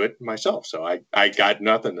do it myself. So I got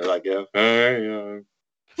nothing that I give.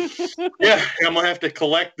 Yeah, I'm going to have to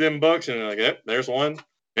collect them books. And like, yep, there's one.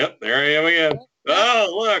 Yep, there I am again.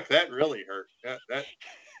 Oh, look, that really hurt. That hurt.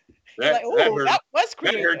 That was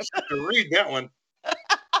creative. That hurts to read that one.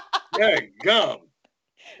 Yeah, gum.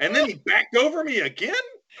 And then he backed over me again?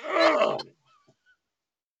 Oh.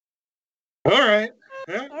 All right.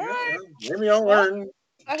 Yeah, all right. Maybe I'll learn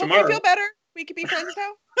I tomorrow. hope you feel better. We could be friends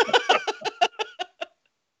now.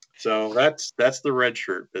 So that's the red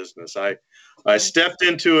shirt business. I stepped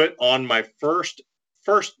into it on my first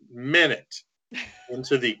minute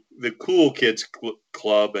into the cool kids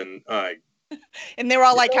club, and they were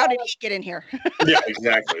all like, "How did he get in here?" Yeah,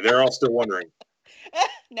 exactly. They're all still wondering.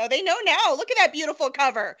 No, they know now. Look at that beautiful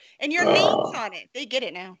cover and your name's on it. They get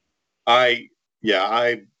it now.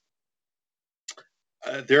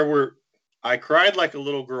 I cried like a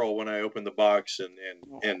little girl when I opened the box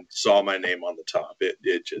and saw my name on the top.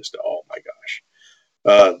 It just, oh my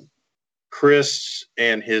gosh. Chris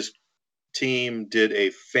and his team did a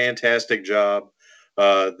fantastic job.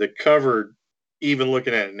 The cover, even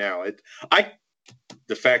looking at it now,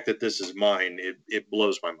 the fact that this is mine, it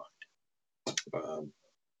blows my mind.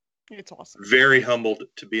 It's awesome. Very humbled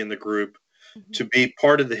to be in the group, to be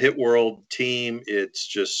part of the Hit World team. It's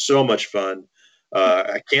just so much fun.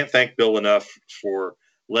 I can't thank Bill enough for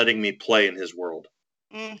letting me play in his world.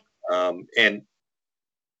 And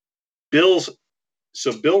Bill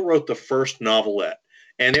wrote the first novelette,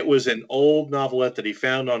 and it was an old novelette that he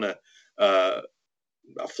found on a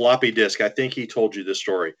floppy disk. I think he told you this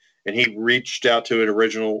story, and he reached out to an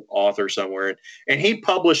original author somewhere, and he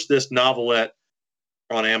published this novelette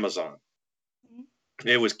on Amazon.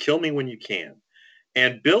 It was Kill Me When You Can.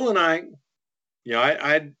 And Bill and I,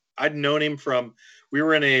 I'd known him from, we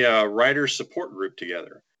were in a writer's support group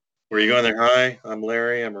together where you go in there, hi, I'm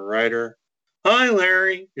Larry, I'm a writer. Hi,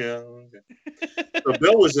 Larry. Yeah. Okay. So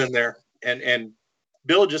Bill was in there, and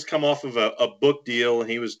Bill had just come off of a book deal, and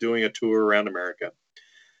he was doing a tour around America.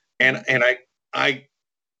 And I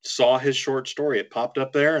saw his short story. It popped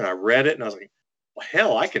up there, and I read it, and I was like, well,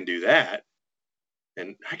 hell, I can do that.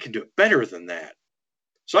 And I can do it better than that.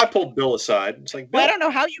 So I pulled Bill aside. It's like, Bill, well, I don't know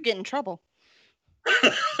how you get in trouble.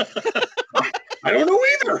 I don't know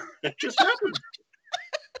either. It just happened.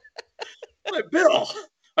 Like, Bill,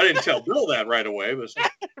 I didn't tell Bill that right away. But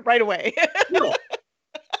right away. Bill,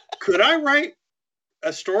 could I write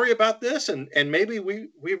a story about this, and maybe we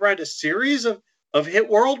write a series of Hit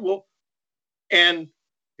World? Well, and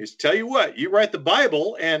he's tell you what, you write the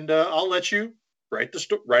Bible, and I'll let you write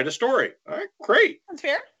a story. All right, great. That's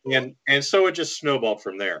fair. And so it just snowballed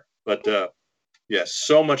from there. But yes,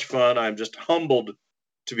 so much fun. I'm just humbled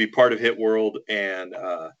to be part of Hit World, and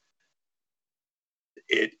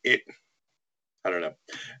it I don't know.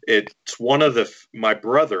 It's one of my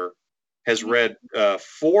brother has read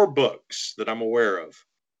 4 books that I'm aware of.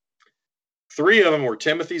 3 of them were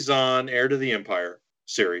Timothy Zahn, Heir to the Empire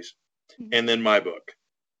series, and then my book.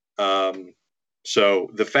 So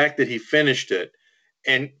the fact that he finished it,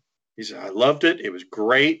 and he said, I loved it. It was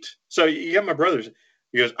great. So you have my brother's.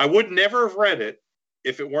 He goes, I would never have read it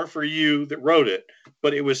if it weren't for you that wrote it,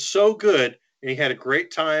 but it was so good. And he had a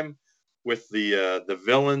great time with the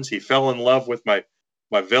villains. He fell in love with my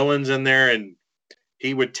villains in there, and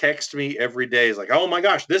he would text me every day. He's like, oh my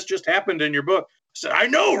gosh, this just happened in your book. I said, I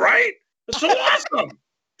know, right? It's so awesome.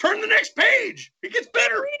 Turn the next page. It gets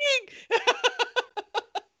better.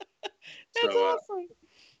 That's awesome.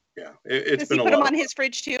 Yeah, it's Does been he a put lot. them on his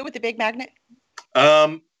fridge too with the big magnet?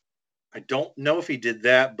 I don't know if he did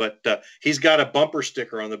that, but he's got a bumper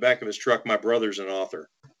sticker on the back of his truck. My brother's an author.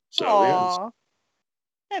 So yeah.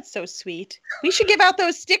 That's so sweet. We should give out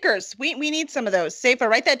those stickers. We need some of those. Safer,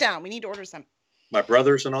 write that down. We need to order some. My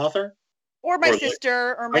brother's an author? Or my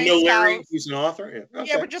sister, or my spouse. I know Larry, he's an author. Yeah, okay.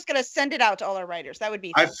 Yeah, we're just going to send it out to all our writers. That would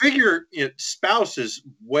be fun. I figure spouse is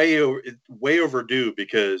way overdue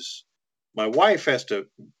because my wife has to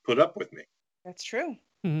put up with me. That's true.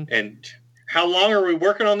 Mm-hmm. And how long are we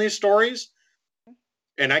working on these stories?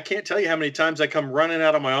 And I can't tell you how many times I come running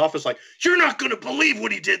out of my office like, you're not going to believe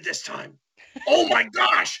what he did this time. Oh my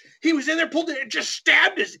gosh. He was in there, pulled it, and just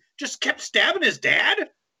kept stabbing his dad.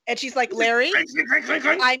 And she's like, Larry,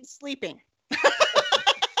 I'm sleeping.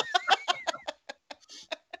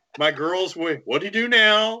 My girls, what do you do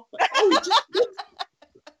now?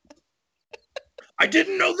 I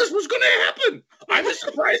didn't know this was going to happen. I'm as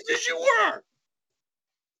surprised as you were.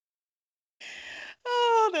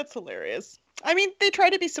 Oh, that's hilarious. I mean, they try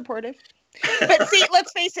to be supportive. But see,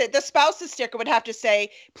 let's face it, the spouse's sticker would have to say,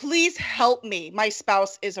 please help me. My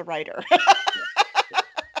spouse is a writer.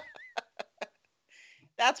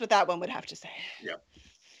 That's what that one would have to say. Yeah.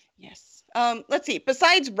 Yes. Let's see.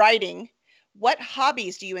 Besides writing, what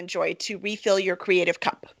hobbies do you enjoy to refill your creative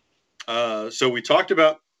cup? So we talked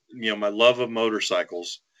about, my love of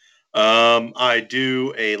motorcycles. I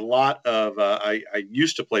do a lot of, I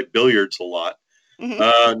used to play billiards a lot.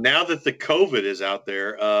 Mm-hmm. Now that the COVID is out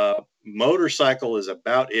there, motorcycle is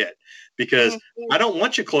about it because I don't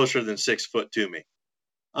want you closer than 6 foot to me.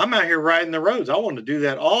 I'm out here riding the roads. I want to do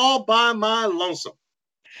that all by my lonesome.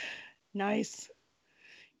 Nice.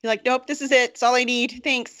 You're like, nope, this is it. It's all I need.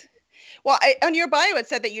 Thanks. Well, on your bio, it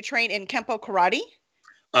said that you train in Kempo Karate.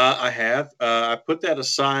 I have. I put that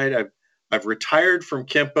aside. I've retired from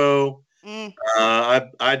Kempo.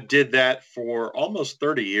 I did that for almost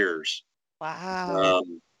 30 years. Wow.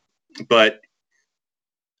 But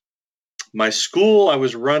my school, I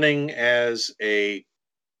was running as a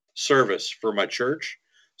service for my church.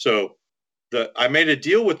 So I made a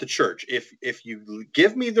deal with the church. If you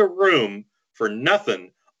give me the room for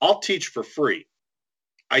nothing, I'll teach for free.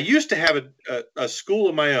 I used to have a school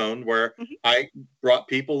of my own where I brought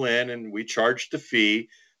people in and we charged the fee.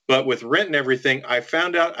 But with rent and everything, I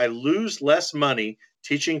found out I lose less money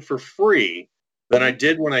teaching for free than I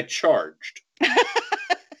did when I charged.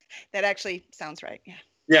 That actually sounds right.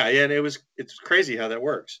 Yeah. Yeah. And it's crazy how that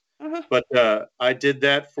works. But I did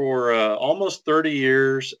that for almost 30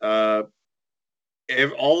 years.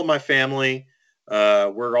 All of my family,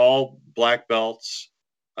 we're all black belts.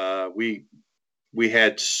 We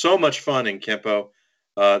had so much fun in Kempo.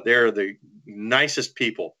 They're the nicest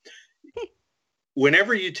people.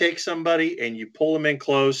 Whenever you take somebody and you pull them in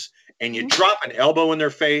close and you drop an elbow in their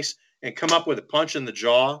face and come up with a punch in the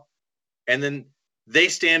jaw, and then they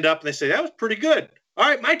stand up and they say, that was pretty good. All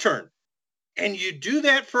right, my turn. And you do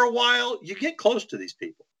that for a while, you get close to these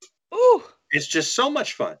people. Ooh. It's just so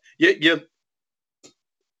much fun. For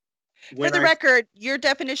the record, your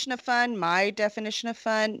definition of fun, my definition of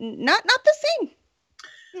fun, not the same.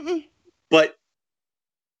 Mm-mm. But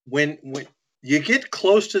when you get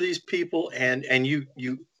close to these people and you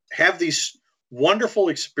have these wonderful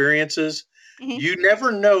experiences, you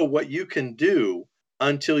never know what you can do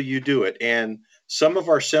until you do it. And some of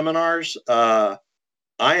our seminars, I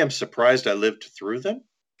am surprised I lived through them.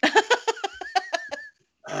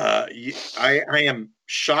 I am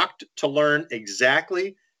shocked to learn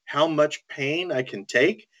exactly how much pain I can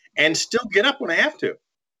take and still get up when I have to.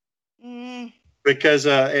 Because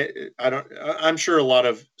I'm sure a lot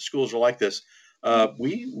of schools are like this.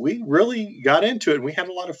 We really got into it and we had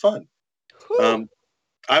a lot of fun. And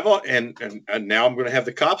now I'm going to have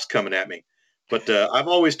the cops coming at me, but I've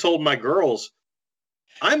always told my girls,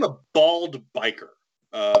 I'm a bald biker.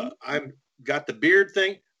 I've got the beard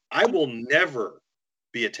thing. I will never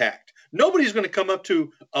be attacked. Nobody's going to come up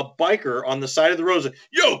to a biker on the side of the road and say,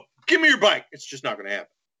 yo, give me your bike. It's just not going to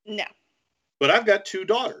happen. No. But I've got 2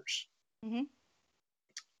 daughters.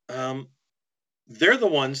 They're the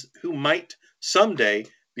ones who might someday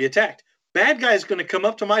be attacked. Bad guy's going to come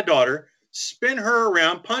up to my daughter, spin her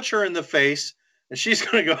around, punch her in the face, and she's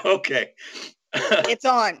going to go, okay. It's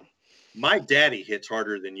on. My daddy hits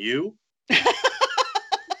harder than you, and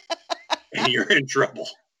you're in trouble.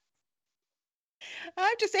 I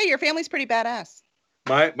have to say, your family's pretty badass.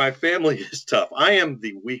 My family is tough. I am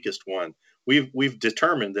the weakest one. We've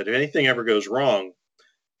determined that if anything ever goes wrong,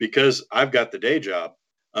 because I've got the day job,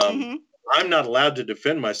 I'm not allowed to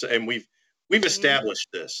defend myself. And we've established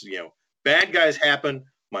this. Bad guys happen.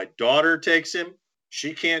 My daughter takes him.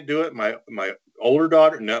 She can't do it. My older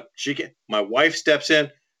daughter, no, she can't. My wife steps in,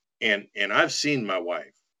 and I've seen my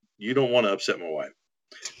wife. You don't want to upset my wife.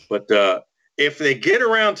 But if they get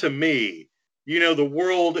around to me, the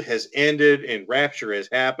world has ended and rapture has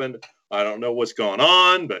happened. I don't know what's going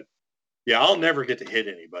on, but yeah, I'll never get to hit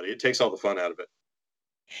anybody. It takes all the fun out of it.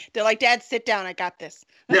 They're like, Dad, sit down. I got this.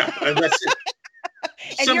 Yeah, that's it.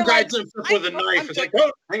 Some guy jumps up with a knife. It's like, oh,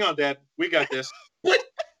 hang on, Dad. We got this. What?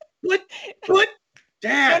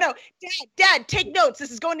 Dad. No. Dad, take notes.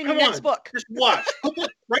 This is going in your next book. Just watch.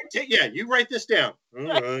 You write this down. All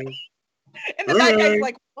right. And the bad guy's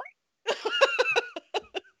like, what?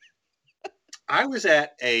 I was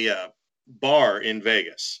at a bar in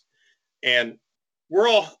Vegas, and we're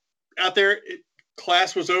all out there.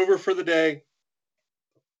 Class was over for the day.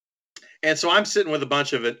 And so I'm sitting with a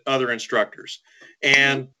bunch of other instructors,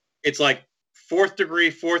 and it's like 4th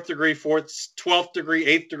degree, 12th degree,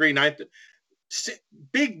 8th degree, 9th.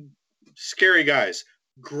 Big, scary guys,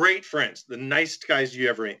 great friends, the nicest guys you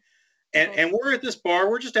ever meet. And we're at this bar.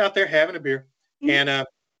 We're just out there having a beer. And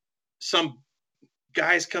some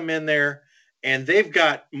guys come in there, and they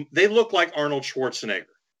look like Arnold Schwarzenegger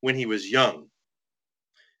when he was young.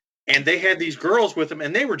 And they had these girls with them,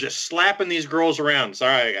 and they were just slapping these girls around. So,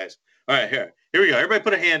 all right, guys. All right, here we go. Everybody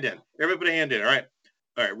put a hand in. All right.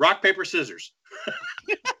 Rock, paper, scissors.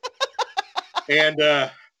 And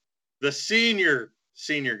the senior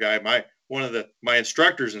guy, my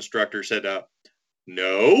instructor's instructor said,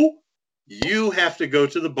 no, you have to go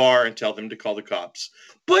to the bar and tell them to call the cops.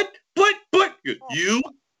 But you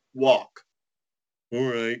walk.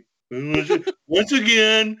 All right. Once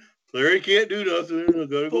again, Larry can't do nothing. I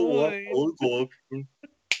gotta go walk.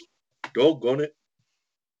 Doggone it.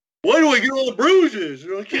 Why do I get all the bruises?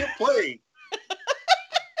 I can't play.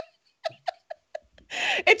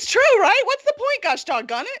 It's true, right? What's the point? Gosh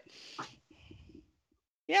doggone it.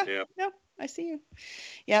 Yeah. No, I see you.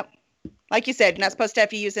 Yep. Like you said, you're not supposed to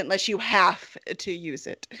have to use it unless you have to use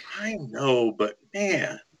it. I know, but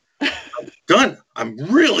man, I'm done. I'm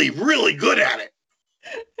really, really good at it.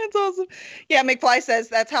 That's awesome. Yeah, McFly says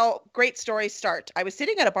that's how great stories start. I was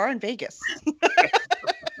sitting at a bar in Vegas.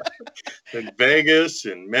 In Vegas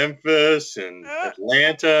and Memphis and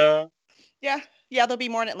Atlanta. Yeah, there'll be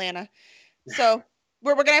more in Atlanta. So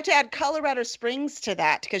we're going to have to add Colorado Springs to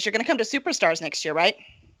that because you're going to come to Superstars next year, right?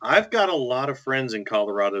 I've got a lot of friends in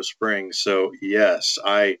Colorado Springs, so yes,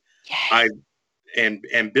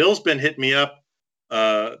 and Bill's been hitting me up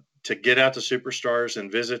to get out to Superstars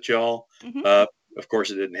and visit y'all. Mm-hmm. Of course,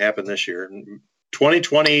 it didn't happen this year.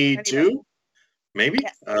 2022, maybe.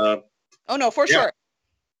 Yes. Oh no, for sure.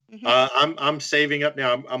 Mm-hmm. I'm saving up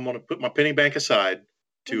now. I'm going to put my penny bank aside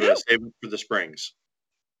to save for the Springs.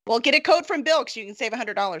 Well, get a code from Bill because you can save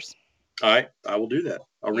 $100. All right, I will do that.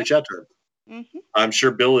 I'll reach out to him. Mm-hmm. I'm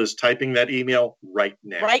sure Bill is typing that email right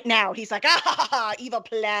now. Right now. He's like, evil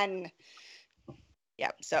plan. Yeah,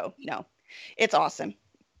 so no, it's awesome.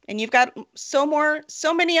 And you've got so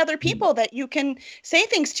many other people that you can say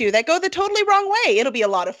things to that go the totally wrong way. It'll be a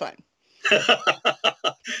lot of fun.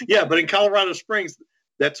 Yeah, but in Colorado Springs,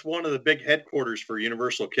 that's one of the big headquarters for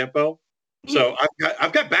Universal Kempo. So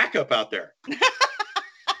I've got backup out there.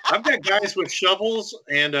 I've got guys with shovels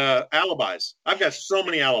and alibis. I've got so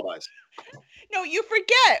many alibis. No, you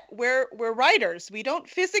forget we're writers. We don't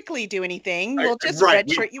physically do anything. We'll just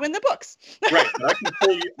redshirt you in the books. Right. But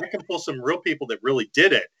I can pull some real people that really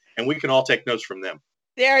did it, and we can all take notes from them.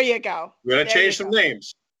 There you go. We're going to change some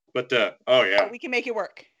names. But, we can make it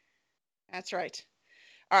work. That's right.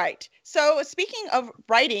 All right. So speaking of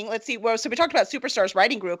writing, let's see. Well, so we talked about Superstars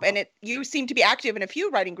writing group, and you seem to be active in a few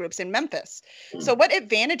writing groups in Memphis. So what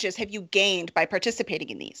advantages have you gained by participating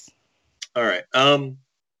in these? All right.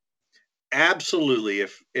 Absolutely.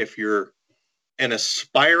 If you're an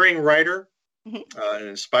aspiring writer, an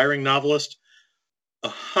aspiring novelist,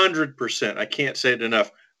 100%, I can't say it enough,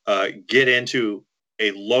 get into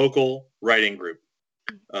a local writing group.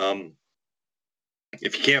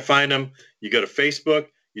 If you can't find them, you go to Facebook,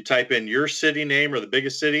 you type in your city name or the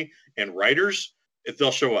biggest city and writers, if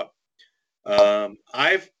they'll show up.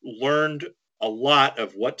 I've learned a lot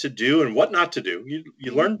of what to do and what not to do.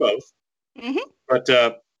 You learn both. Mm-hmm. But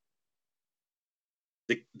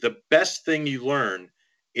the best thing you learn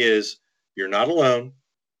is you're not alone,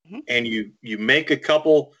 and you make a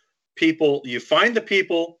couple people, you find the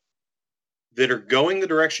people that are going the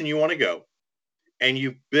direction you want to go, and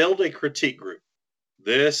you build a critique group.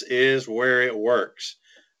 This is where it works.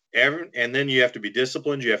 And then you have to be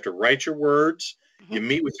disciplined. You have to write your words. You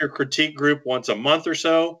meet with your critique group once a month or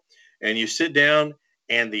so, and you sit down,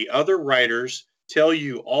 and the other writers tell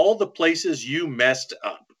you all the places you messed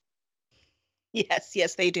up.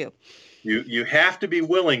 Yes, they do. You have to be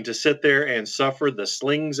willing to sit there and suffer the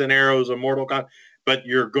slings and arrows of Mortal Kombat, but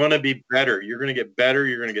you're going to be better. You're going to get better.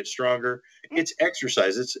 You're going to get stronger. It's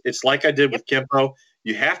exercise. It's like I did with Kempo.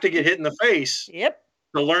 You have to get hit in the face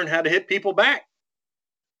to learn how to hit people back.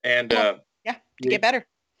 And to get better.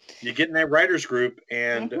 You get in that writers group,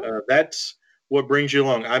 and that's what brings you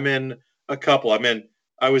along. I'm in a couple.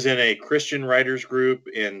 I was in a Christian writers group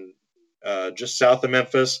in just south of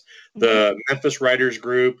Memphis, the Memphis Writers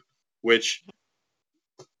Group, which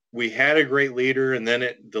we had a great leader, and then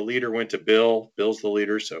the leader went to Bill. Bill's the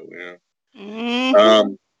leader, so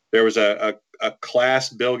there was a class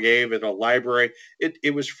Bill gave at a library.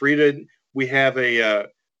 It was free to. We have a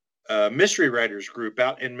mystery writers group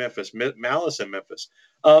out in Memphis, Malice in Memphis,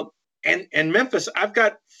 and Memphis. I've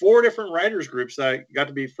got 4 different writers groups that I got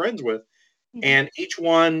to be friends with, and each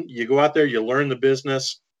one you go out there, you learn the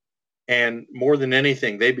business. And more than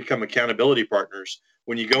anything, they become accountability partners.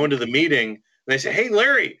 When you go into the meeting, they say, "Hey,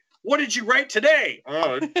 Larry, what did you write today?"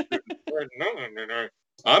 "Oh, no.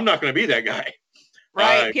 I'm not going to be that guy."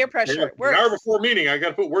 Right, peer pressure works. An hour before meeting, I got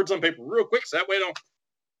to put words on paper real quick, so that way I don't.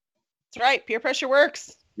 That's right, peer pressure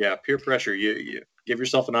works. Yeah, peer pressure. You give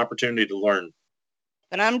yourself an opportunity to learn.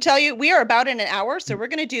 But I'm telling you, we are about in an hour, so we're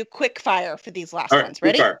going to do quick fire for these last ones.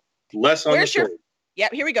 Ready? Fire. Less on the story.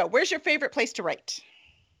 Yep, here we go. Where's your favorite place to write?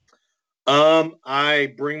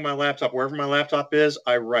 I bring my laptop. Wherever my laptop is,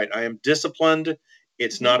 I write. I am disciplined.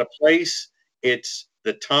 It's not a place. It's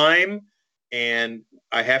the time. And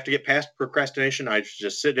I have to get past procrastination. I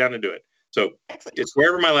just sit down and do it. So it's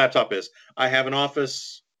wherever my laptop is. I have an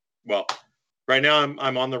office. Well, right now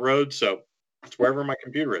I'm on the road, so it's wherever my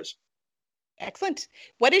computer is. Excellent.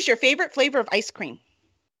 What is your favorite flavor of ice cream?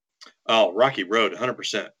 Oh, Rocky Road,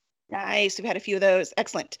 100%. Nice. We've had a few of those.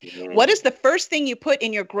 Excellent. What is the first thing you put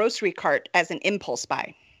in your grocery cart as an impulse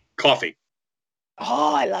buy? Coffee.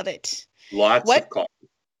 Oh, I love it. Lots of coffee.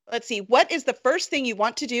 Let's see. What is the first thing you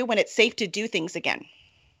want to do when it's safe to do things again?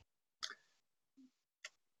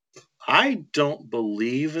 I don't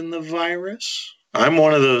believe in the virus. I'm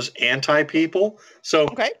one of those anti people. So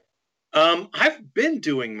Okay. I've been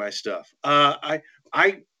doing my stuff. I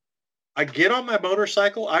get on my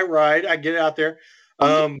motorcycle, I ride, I get out there.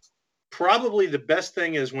 Probably the best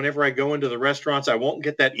thing is whenever I go into the restaurants, I won't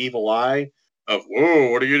get that evil eye of,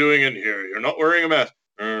 whoa, what are you doing in here? You're not wearing a mask.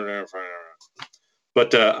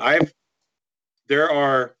 But there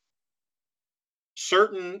are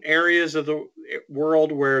certain areas of the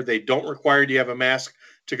world where they don't require you to have a mask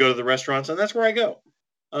to go to the restaurants, and that's where I go.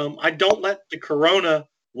 I don't let the corona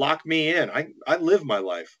lock me in. I live my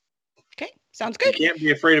life. Okay, sounds good. You can't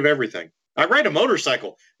be afraid of everything. I ride a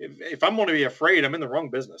motorcycle. If I'm going to be afraid, I'm in the wrong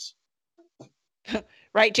business.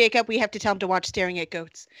 Right, Jacob? We have to tell him to watch Staring at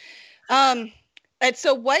Goats. And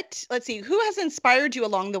so let's see, who has inspired you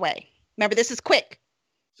along the way? Remember, this is quick.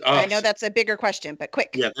 I know that's a bigger question, but quick.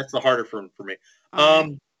 Yeah, that's the harder for me.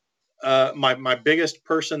 My biggest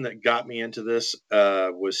person that got me into this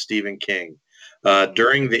was Stephen King.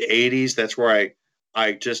 During the 80s, that's where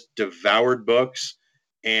I just devoured books.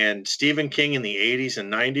 And Stephen King in the 80s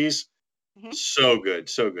and 90s, so good,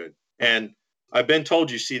 so good. And I've been told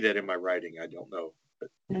you see that in my writing. I don't know.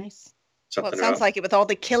 Nice. Well, it sounds like it with all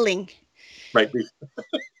the killing. Right.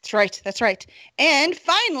 That's right. And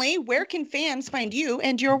finally, where can fans find you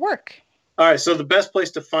and your work? All right. So the best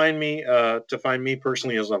place to find me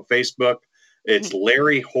personally is on Facebook. It's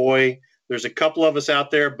Larry Hoy. There's a couple of us out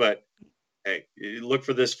there, but hey, look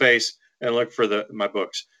for this face and look for my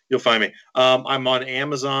books. You'll find me. I'm on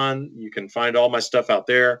Amazon. You can find all my stuff out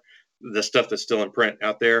there. The stuff that's still in print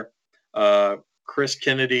out there. Chris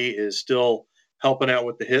Kennedy is still helping out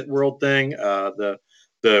with the Hit World thing.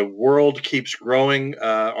 The world keeps growing.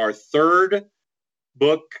 Our third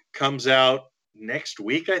book comes out next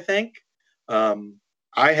week, I think.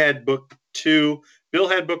 I had book 2. Bill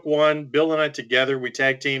had book 1. Bill and I together, we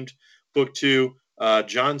tag teamed book 2.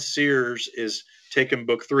 John Sears is taking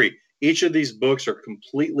book 3. Each of these books are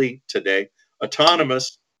completely today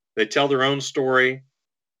autonomous. They tell their own story.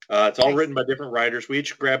 It's all written by different writers. We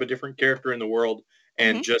each grab a different character in the world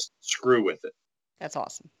and just screw with it. That's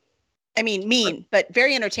awesome. I mean, mean, but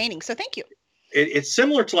very entertaining. So thank you. It's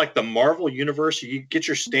similar to like the Marvel universe. You get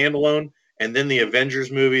your standalone, and then the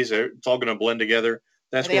Avengers movies. It's all going to blend together.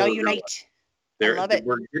 That's where they all unite. I love it.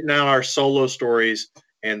 We're getting out our solo stories,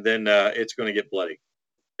 and then it's going to get bloody,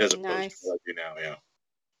 as opposed to what I do now. Yeah.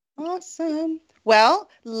 Awesome. Well,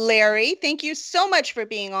 Larry, thank you so much for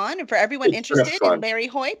being on. And for everyone interested in Larry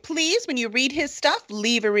Hoy, please, when you read his stuff,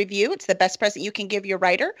 leave a review. It's the best present you can give your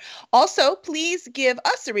writer. Also, please give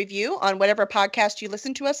us a review on whatever podcast you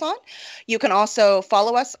listen to us on. You can also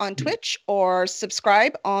follow us on Twitch or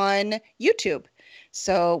subscribe on YouTube.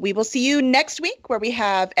 So we will see you next week where we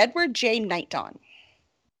have Edward J. Knight on.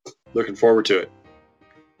 Looking forward to it.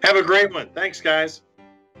 Have a great one. Thanks, guys.